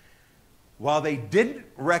 while they didn't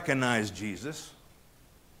recognize Jesus,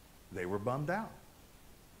 they were bummed out.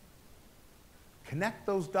 Connect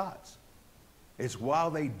those dots. It's while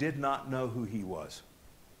they did not know who he was.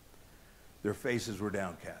 Their faces were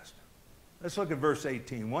downcast. Let's look at verse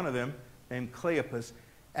 18. One of them, named Cleopas,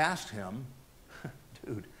 asked him,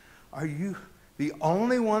 "Dude, are you the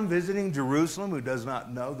only one visiting Jerusalem who does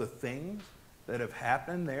not know the things that have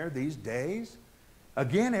happened there these days?"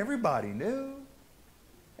 Again, everybody knew.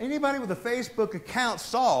 Anybody with a Facebook account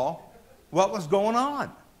saw what was going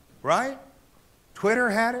on, right? Twitter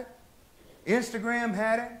had it. Instagram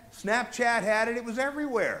had it. Snapchat had it. It was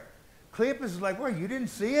everywhere. Cleopas is like, "Well, you didn't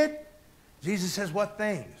see it?" Jesus says, "What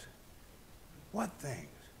things?" "What things?"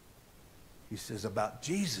 He says, "About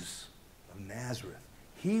Jesus of Nazareth.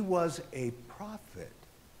 He was a prophet."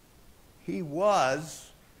 He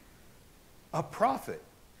was a prophet.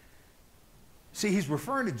 See, he's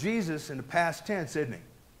referring to Jesus in the past tense, isn't he?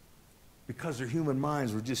 Because their human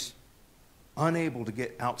minds were just unable to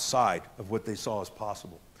get outside of what they saw as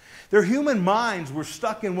possible. Their human minds were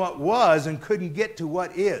stuck in what was and couldn't get to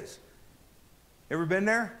what is. Ever been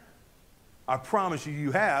there? I promise you,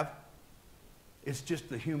 you have. It's just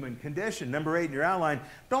the human condition. Number 8 in your outline,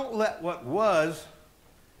 don't let what was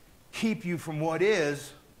keep you from what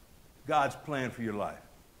is God's plan for your life.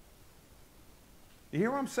 You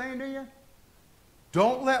hear what I'm saying to you?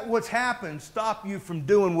 Don't let what's happened stop you from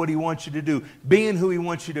doing what he wants you to do, being who he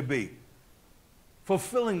wants you to be,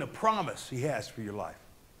 fulfilling the promise he has for your life.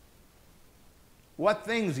 What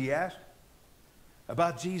things, he asked?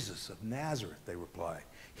 About Jesus of Nazareth, they replied.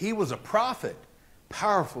 He was a prophet,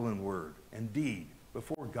 powerful in word and deed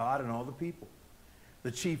before God and all the people.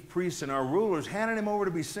 The chief priests and our rulers handed him over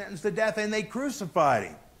to be sentenced to death, and they crucified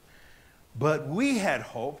him. But we had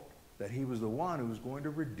hoped that he was the one who was going to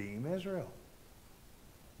redeem Israel.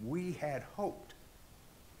 We had hoped.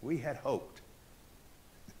 We had hoped.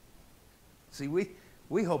 See,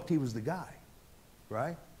 we hoped he was the guy,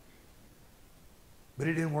 right? But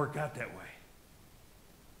it didn't work out that way.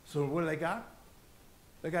 So what do they got?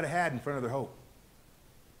 They got a had in front of their hope.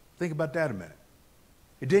 Think about that a minute.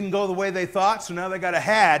 It didn't go the way they thought, so now they got a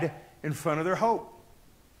had in front of their hope.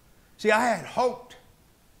 See, I had hoped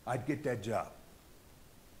I'd get that job.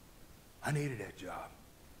 I needed that job.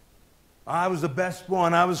 I was the best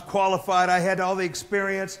one. I was qualified. I had all the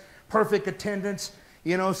experience, perfect attendance.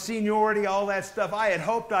 you know, seniority, all that stuff. I had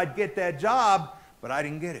hoped I'd get that job, but I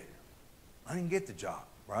didn't get it. I didn't get the job,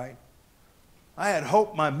 right? I had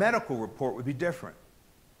hoped my medical report would be different.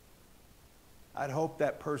 I'd hoped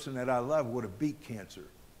that person that I love would have beat cancer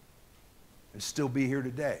and still be here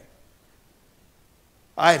today.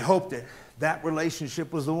 I had hoped that that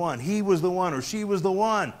relationship was the one. He was the one or she was the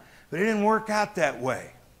one. But it didn't work out that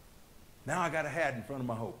way. Now I got a had in front of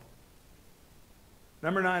my hope.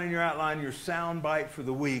 Number 9 in your outline, your sound bite for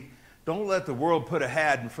the week. Don't let the world put a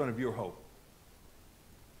had in front of your hope.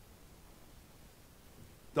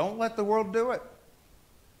 Don't let the world do it.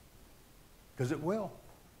 Because it will.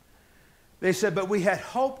 They said, but we had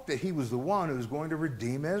hoped that he was the one who was going to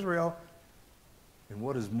redeem Israel. And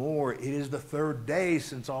what is more, it is the 3rd day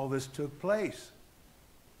since all this took place.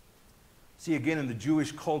 See, again, in the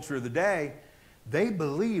Jewish culture of the day, they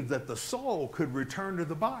believed that the soul could return to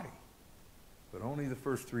the body. But only the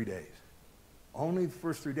first 3 days. Only the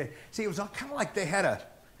first 3 days. See, it was kind of like they had an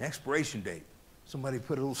expiration date. Somebody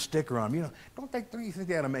put a little sticker on them. You know, don't you think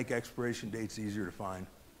they ought to make expiration dates easier to find?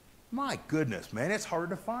 My goodness, man, it's hard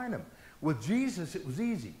to find them. With Jesus, it was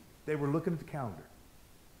easy. They were looking at the calendar.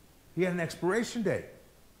 He had an expiration date.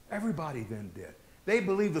 Everybody then did. They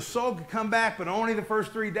believed the soul could come back, but only the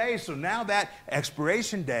first 3 days. So now that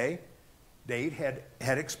expiration date had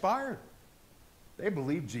expired. They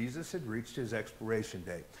believed Jesus had reached his expiration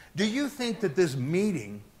date. Do you think that this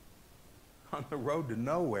meeting on the road to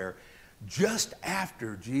nowhere, just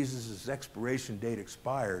after Jesus' expiration date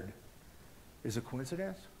expired, is a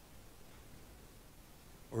coincidence?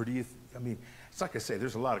 Or do you, it's like I say,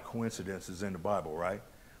 there's a lot of coincidences in the Bible, right?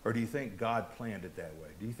 Or do you think God planned it that way?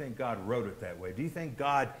 Do you think God wrote it that way? Do you think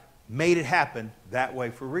God made it happen that way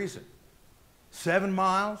for a reason? 7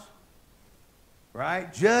 miles,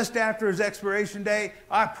 right? Just after his expiration date,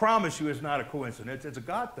 I promise you it's not a coincidence. It's a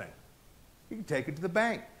God thing. You can take it to the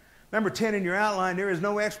bank. Number 10 in your outline, there is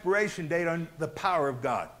no expiration date on the power of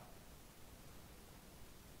God.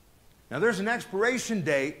 Now, there's an expiration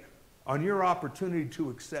date on your opportunity to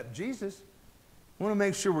accept Jesus. I want to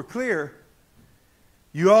make sure we're clear.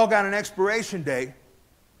 You all got an expiration date.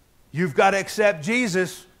 You've got to accept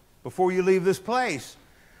Jesus before you leave this place.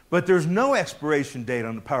 But there's no expiration date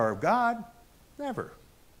on the power of God. Never.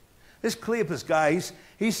 This Cleopas guy,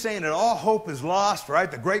 he's saying that all hope is lost, right?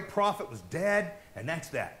 The great prophet was dead, and that's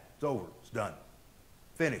that. It's over. It's done.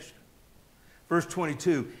 Finished. Verse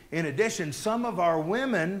 22, in addition, some of our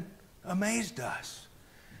women amazed us.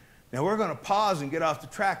 Now we're going to pause and get off the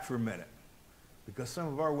track for a minute, because some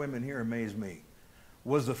of our women here amazed me.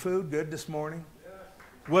 Was the food good this morning?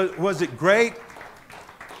 Was it great?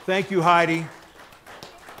 Thank you, Heidi,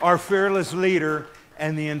 our fearless leader,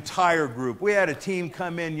 and the entire group. We had a team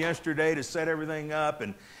come in yesterday to set everything up,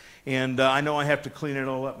 and I know I have to clean it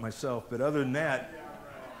all up myself, but other than that,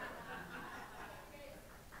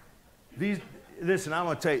 listen, I'm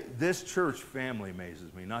going to tell you, this church family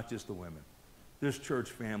amazes me, not just the women. This church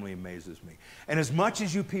family amazes me. And as much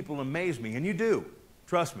as you people amaze me, and you do,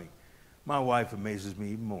 trust me, my wife amazes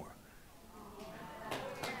me even more.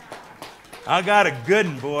 I got a good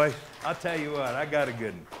one, boy. I'll tell you what, I got a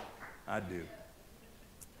good one. I do.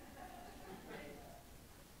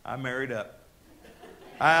 I married up.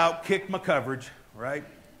 I outkicked my coverage, right?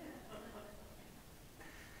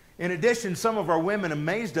 In addition, some of our women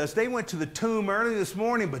amazed us. They went to the tomb early this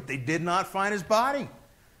morning, but they did not find his body.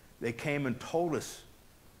 They came and told us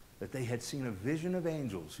that they had seen a vision of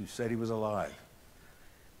angels who said he was alive.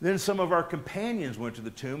 Then some of our companions went to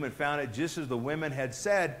the tomb and found it just as the women had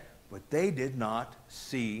said, but they did not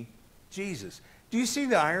see Jesus. Do you see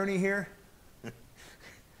the irony here?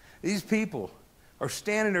 These people are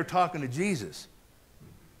standing there talking to Jesus,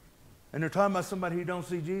 and they're talking about somebody who don't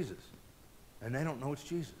see Jesus, and they don't know it's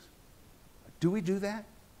Jesus. Do we do that?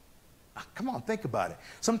 Come on, think about it.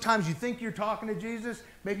 Sometimes you think you're talking to Jesus.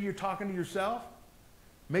 Maybe you're talking to yourself.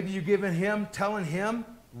 Maybe you're telling him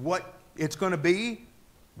what it's going to be.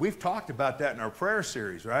 We've talked about that in our prayer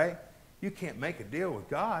series, right? You can't make a deal with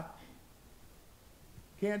God.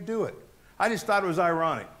 Can't do it. I just thought it was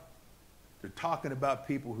ironic. They're talking about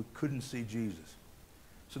people who couldn't see Jesus.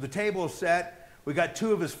 So the table is set. We got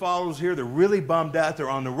 2 of his followers here. They're really bummed out. They're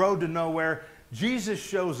on the road to nowhere. Jesus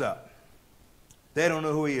shows up. They don't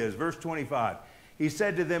know who he is. Verse 25. He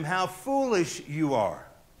said to them, how foolish you are.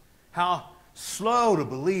 How slow to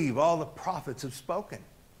believe all the prophets have spoken.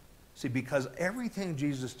 See, because everything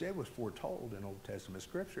Jesus did was foretold in Old Testament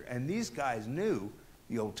Scripture. And these guys knew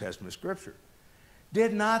the Old Testament Scripture.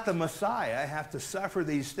 Did not the Messiah have to suffer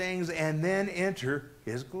these things and then enter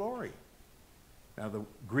his glory? Now, the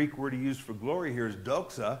Greek word he used for glory here is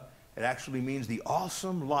doxa. It actually means the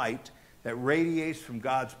awesome light that radiates from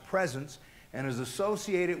God's presence and is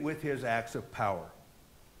associated with his acts of power.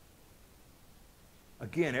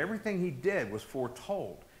 Again, everything he did was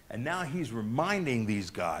foretold. And now he's reminding these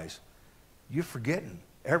guys, you're forgetting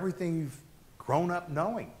everything you've grown up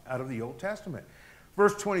knowing out of the Old Testament.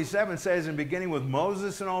 Verse 27 says, in beginning with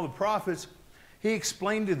Moses and all the prophets, he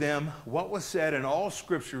explained to them what was said in all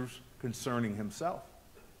scriptures concerning himself.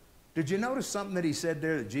 Did you notice something that he said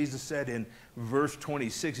there that Jesus said in verse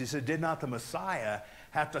 26? He said, did not the Messiah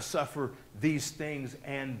have to suffer these things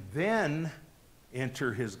and then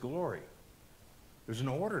enter his glory? There's an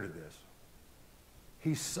order to this.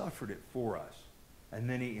 He suffered it for us, and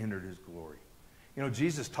then he entered his glory. You know,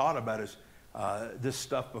 Jesus taught about this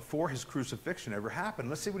stuff before his crucifixion ever happened.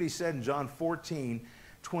 Let's see what he said in John 14,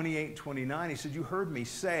 28 and 29. He said, you heard me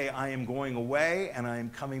say, I am going away and I am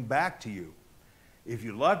coming back to you. If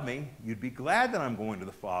you loved me, you'd be glad that I'm going to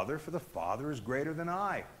the Father, for the Father is greater than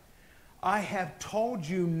I. I have told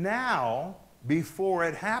you now before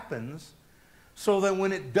it happens, so that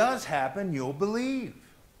when it does happen, you'll believe.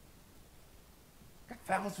 Got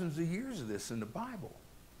thousands of years of this in the Bible.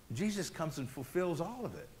 Jesus comes and fulfills all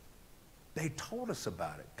of it. They told us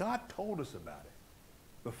about it. God told us about it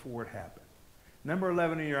before it happened. Number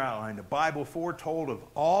 11 in your outline, the Bible foretold of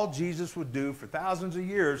all Jesus would do for thousands of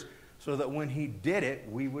years so that when he did it,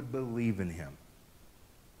 we would believe in him.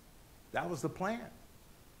 That was the plan.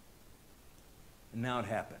 And now it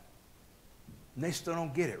happened. And they still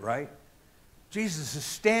don't get it, right? Jesus is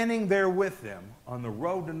standing there with them on the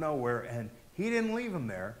road to nowhere, and he didn't leave them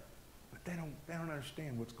there, but they don't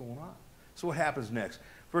understand what's going on. So what happens next?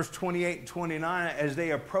 Verse 28 and 29, as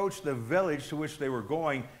they approached the village to which they were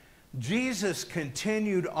going, Jesus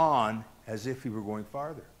continued on as if he were going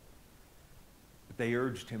farther. But they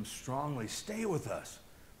urged him strongly, stay with us,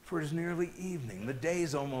 for it is nearly evening. The day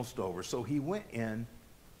is almost over. So he went in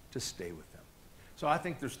to stay with them. So I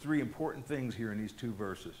think there's three important things here in these two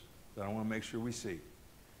verses that I want to make sure we see. It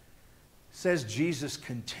says Jesus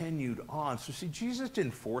continued on. So see, Jesus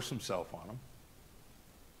didn't force himself on them.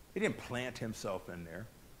 He didn't plant himself in there.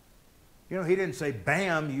 You know, he didn't say,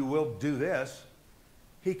 bam, you will do this.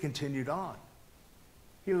 He continued on.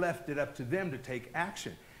 He left it up to them to take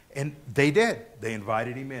action. And they did. They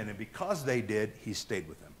invited him in. And because they did, he stayed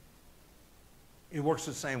with them. It works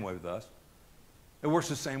the same way with us. It works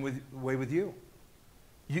the same way with you.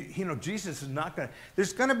 You know, Jesus is not going to...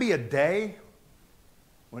 There's going to be a day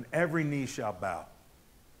when every knee shall bow.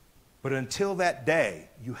 But until that day,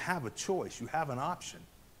 you have a choice. You have an option.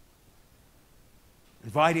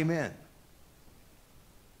 Invite him in.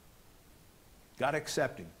 Got to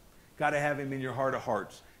accept him. Got to have him in your heart of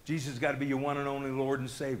hearts. Jesus has got to be your one and only Lord and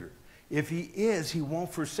Savior. If he is, he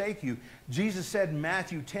won't forsake you. Jesus said in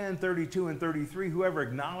Matthew 10, 32 and 33, whoever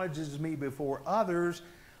acknowledges me before others,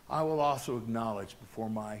 I will also acknowledge before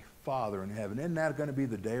my Father in heaven. Isn't that going to be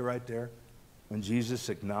the day right there when Jesus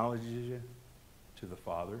acknowledges you to the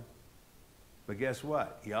Father? But guess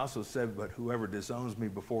what? He also said, but whoever disowns me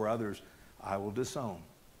before others, I will disown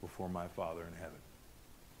before my Father in heaven.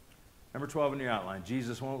 Number 12 in your outline,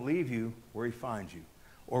 Jesus won't leave you where he finds you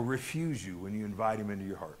or refuse you when you invite him into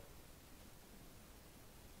your heart.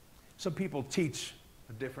 Some people teach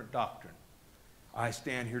a different doctrine. I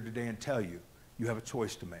stand here today and tell you, you have a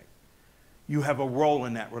choice to make. You have a role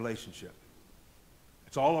in that relationship.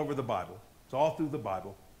 It's all over the Bible. It's all through the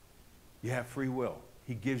Bible. You have free will.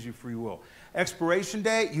 He gives you free will. Expiration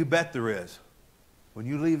date, you bet there is. When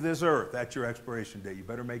you leave this earth, that's your expiration date. You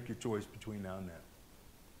better make your choice between now and then.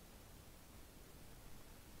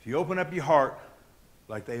 If you open up your heart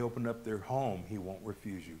like they opened up their home, he won't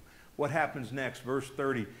refuse you. What happens next? Verse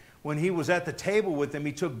 30. When he was at the table with them,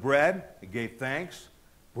 he took bread, he gave thanks,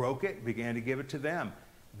 broke it, and began to give it to them.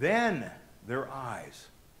 Then their eyes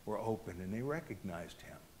were opened and they recognized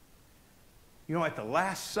him. You know, at the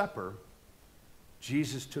Last Supper,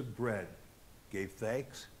 Jesus took bread, gave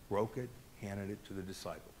thanks, broke it, handed it to the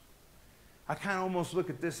disciples. I kind of almost look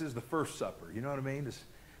at this as the first supper. You know what I mean? As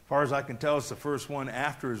far as I can tell, it's the first one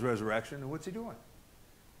after his resurrection. And what's he doing?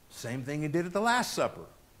 Same thing he did at the Last Supper.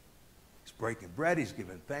 He's breaking bread, he's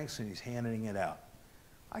giving thanks, and he's handing it out.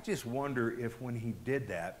 I just wonder if when he did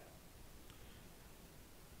that,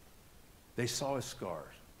 they saw his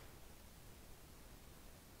scars.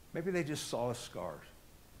 Maybe they just saw his scars.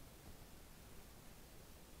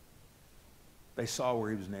 They saw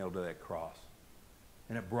where he was nailed to that cross.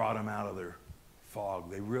 And it brought them out of their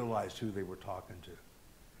fog. They realized who they were talking to.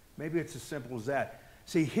 Maybe it's as simple as that.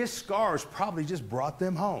 See, his scars probably just brought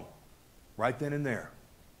them home. Right then and there.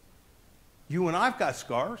 You and I've got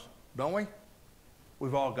scars, don't we?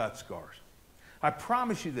 We've all got scars. I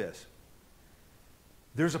promise you this.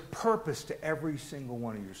 There's a purpose to every single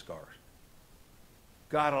one of your scars.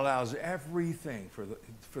 God allows everything for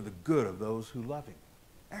the good of those who love him.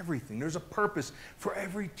 Everything. There's a purpose for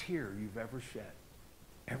every tear you've ever shed.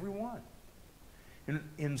 Every one.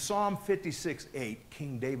 In Psalm 56:8,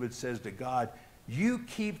 King David says to God, you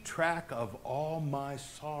keep track of all my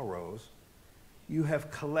sorrows. You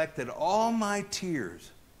have collected all my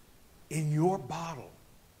tears in your bottle.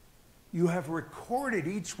 You have recorded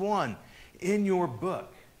each one in your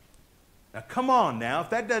book. Now, come on now. If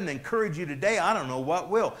that doesn't encourage you today, I don't know what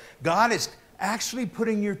will. God is actually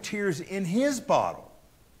putting your tears in his bottle,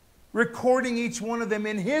 recording each one of them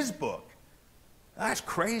in his book. That's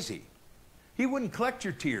crazy. He wouldn't collect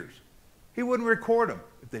your tears. He wouldn't record them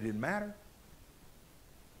if they didn't matter.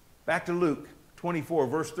 Back to Luke 24,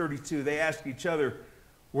 verse 32. They asked each other,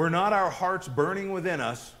 were not our hearts burning within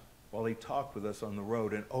us while he talked with us on the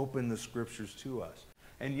road and opened the scriptures to us?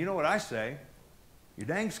 And you know what I say? You're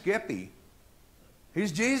dang skippy.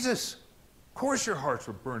 He's Jesus. Of course your hearts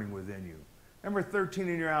were burning within you. Number 13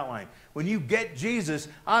 in your outline. When you get Jesus,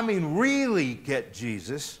 I mean really get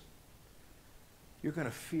Jesus, you're going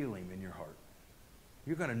to feel him in your heart.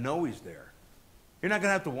 You're going to know he's there. You're not going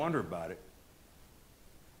to have to wonder about it.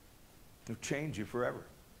 It'll change you forever.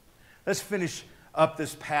 Let's finish up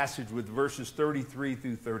this passage with verses 33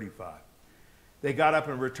 through 35. They got up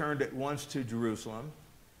and returned at once to Jerusalem.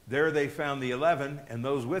 There they found the 11 and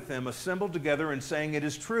those with them assembled together and saying, it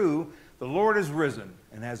is true, the Lord is risen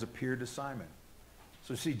and has appeared to Simon.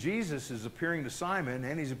 So see, Jesus is appearing to Simon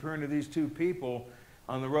and he's appearing to these two people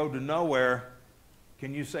on the road to nowhere.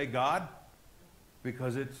 Can you say God?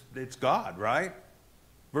 Because it's God, right?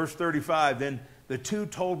 Verse 35, then the two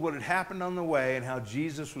told what had happened on the way and how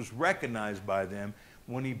Jesus was recognized by them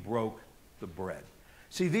when he broke the bread.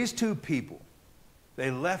 See, these two people,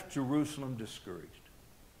 they left Jerusalem discouraged.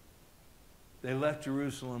 They left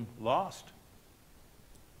Jerusalem lost.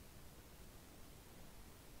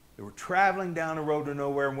 They were traveling down a road to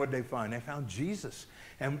nowhere, and what did they find? They found Jesus.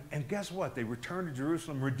 And guess what? They returned to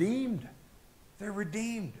Jerusalem redeemed. They're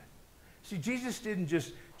redeemed. See, Jesus didn't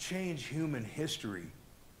just change human history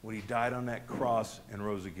when he died on that cross and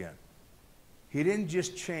rose again. He didn't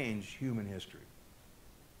just change human history.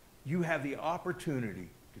 You have the opportunity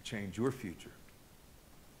to change your future.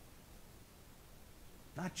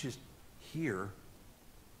 Not just here,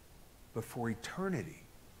 but for eternity.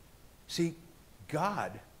 See,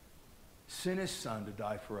 God sent his son to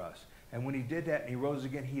die for us. And when he did that and he rose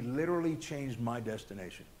again, he literally changed my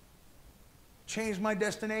destination. Changed my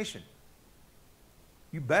destination.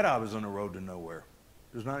 You bet I was on the road to nowhere.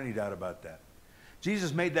 There's not any doubt about that.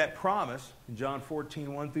 Jesus made that promise in John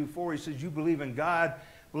 14, 1 through 4. He says, you believe in God,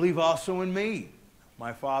 believe also in me.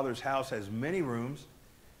 My Father's house has many rooms.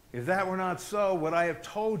 If that were not so, would I have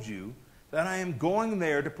told you that I am going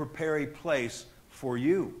there to prepare a place for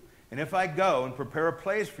you? And if I go and prepare a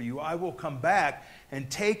place for you, I will come back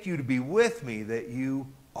and take you to be with me, that you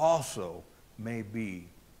also may be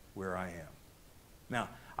where I am. Now,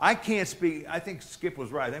 I can't speak. I think Skip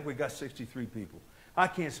was right. I think we got 63 people. I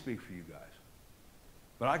can't speak for you guys.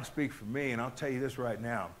 But I can speak for me, and I'll tell you this right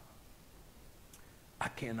now. I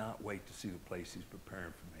cannot wait to see the place he's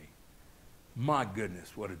preparing for me. My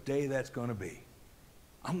goodness, what a day that's going to be.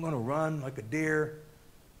 I'm going to run like a deer.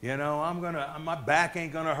 You know, my back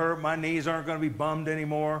ain't going to hurt. My knees aren't going to be bummed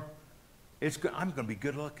anymore. I'm going to be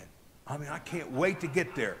good looking. I mean, I can't wait to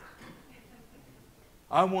get there.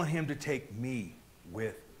 I want him to take me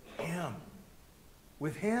with him.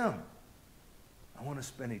 With him. I want to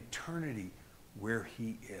spend eternity where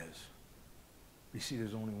he is. You see,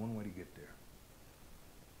 there's only one way to get there.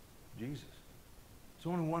 Jesus.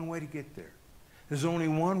 There's only one way to get there. There's only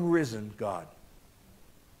one risen God.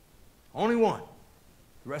 Only one.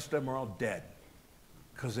 The rest of them are all dead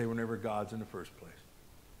because they were never gods in the first place.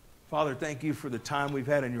 Father, thank you for the time we've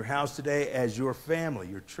had in your house today as your family,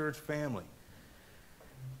 your church family.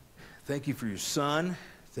 Thank you for your son.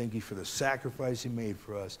 Thank you for the sacrifice he made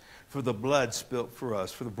for us, for the blood spilt for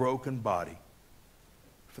us, for the broken body,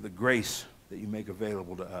 for the grace that you make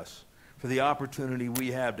available to us, for the opportunity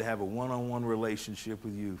we have to have a one-on-one relationship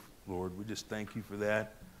with you, Lord. We just thank you for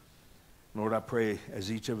that. Lord, I pray as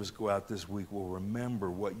each of us go out this week, we'll remember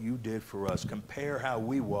what you did for us. Compare how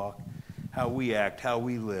we walk, how we act, how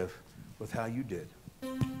we live with how you did.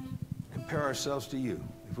 Compare ourselves to you.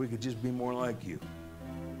 If we could just be more like you.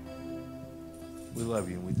 We love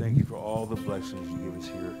you, and we thank you for all the blessings you give us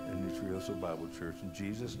here in the Trioso Bible Church. In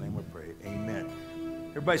Jesus' name we pray. Amen.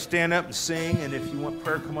 Everybody stand up and sing, and if you want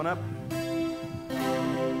prayer, come on up.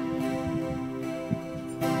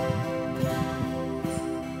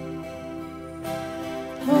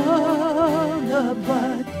 On the the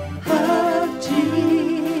blood of Jesus.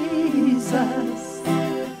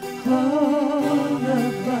 Oh, the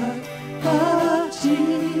blood of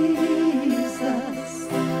Jesus.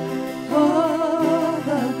 Oh,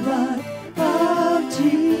 the blood of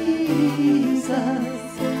Jesus.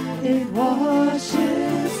 It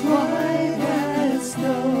washes white as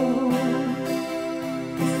snow.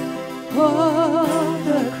 Oh,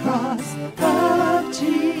 the cross of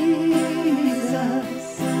Jesus.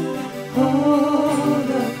 Oh,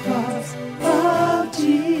 the cross of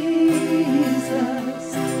Jesus.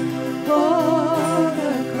 Oh,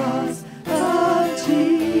 the cross of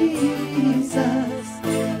Jesus.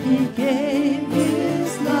 He gave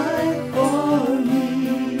his life for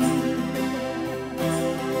me.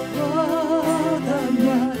 Oh, the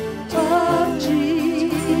blood of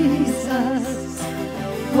Jesus.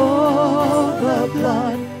 Oh, the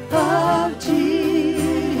blood of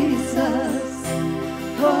Jesus.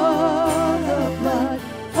 Oh, the blood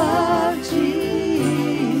of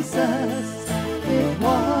Jesus. It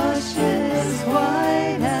washes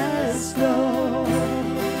white as snow.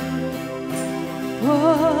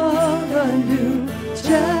 Oh, the new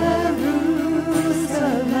Jerusalem.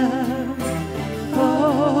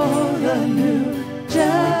 Oh, the new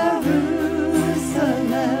Jerusalem.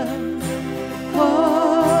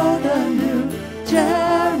 Oh, the new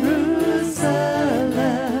Jerusalem.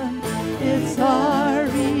 It's our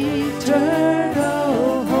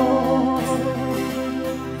eternal home.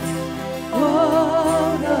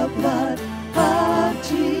 Oh, the blood of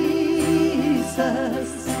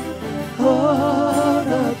Jesus. Oh,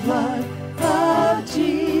 the blood of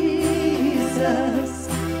Jesus.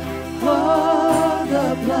 Oh,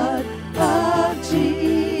 the blood of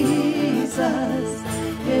Jesus.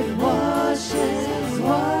 It washes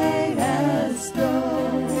white as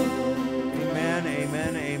snow. Amen,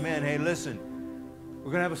 amen, amen. Hey, listen,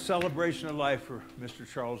 we're going to have a celebration of life for Mr.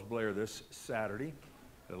 Charles Blair this Saturday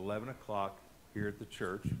at 11 o'clock here at the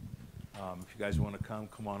church. If you guys want to come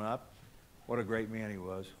on up. What a great man he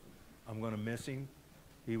was. I'm going to miss him.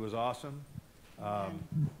 He was awesome.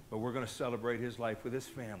 But we're going to celebrate his life with his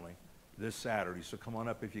family this Saturday. So come on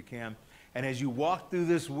up if you can. And as you walk through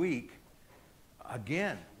this week,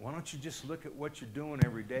 again, why don't you just look at what you're doing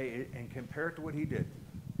every day and compare it to what he did?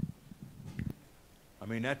 I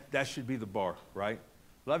mean, that should be the bar, right?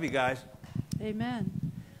 Love you guys. Amen.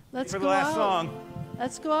 Let's For go the last out. song.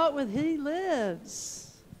 Let's go out with He Lives.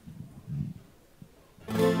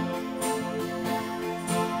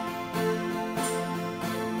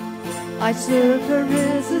 I serve a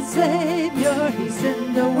risen Savior, He's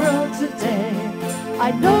in the world today.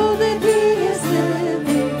 I know that He is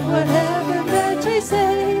living, whatever men may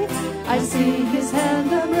say. I see His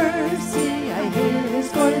hand of mercy, I hear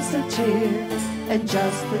His voice of cheer. And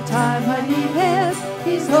just the time I need Him,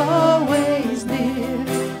 He's always near.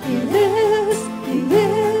 He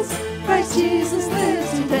lives, Christ Jesus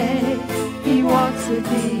lives today. He walks with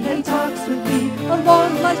me and talks with me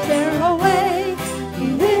along life's narrow way. He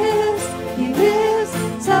lives,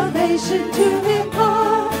 salvation to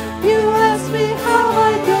impart. You ask me how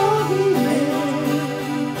I know He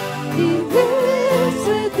lives. He lives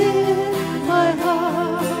within my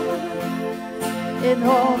heart. In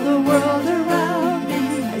all the world around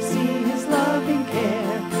me, I see His loving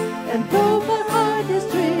care. And though my heart is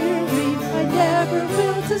dreary, I never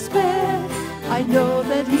will despair. I know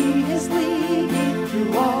that He is leading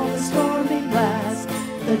through all the stormy blasts.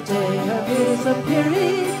 The day of His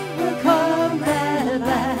appearing will come at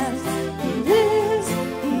last. He lives,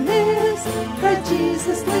 Christ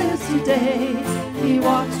Jesus lives today. He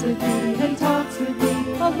walks with me and talks with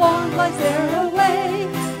me along life's narrow way.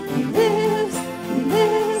 He lives,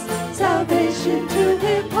 salvation to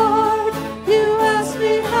impart. You ask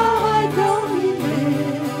me how I know He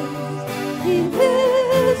lives. He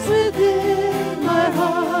lives within my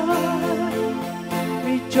heart.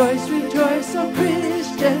 Rejoice, rejoice, O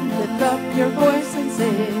Christian, lift up your voice and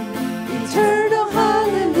sing eternal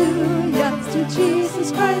hallelujah to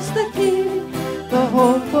Jesus Christ the King, the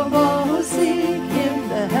hope of all who seek Him,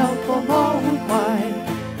 the help of all who find.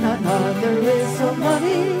 None other is so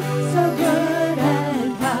loving, so good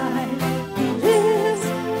and kind. He lives,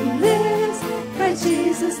 Christ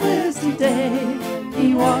Jesus lives today.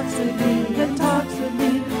 He walks with me and talks with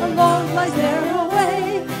me along life's narrow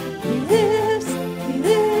way. He lives,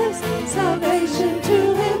 salvation to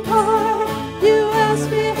impart. You ask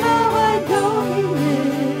me how I know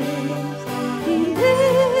He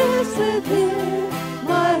lives within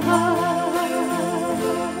my heart.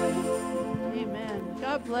 Amen.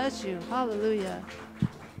 God bless you. Hallelujah.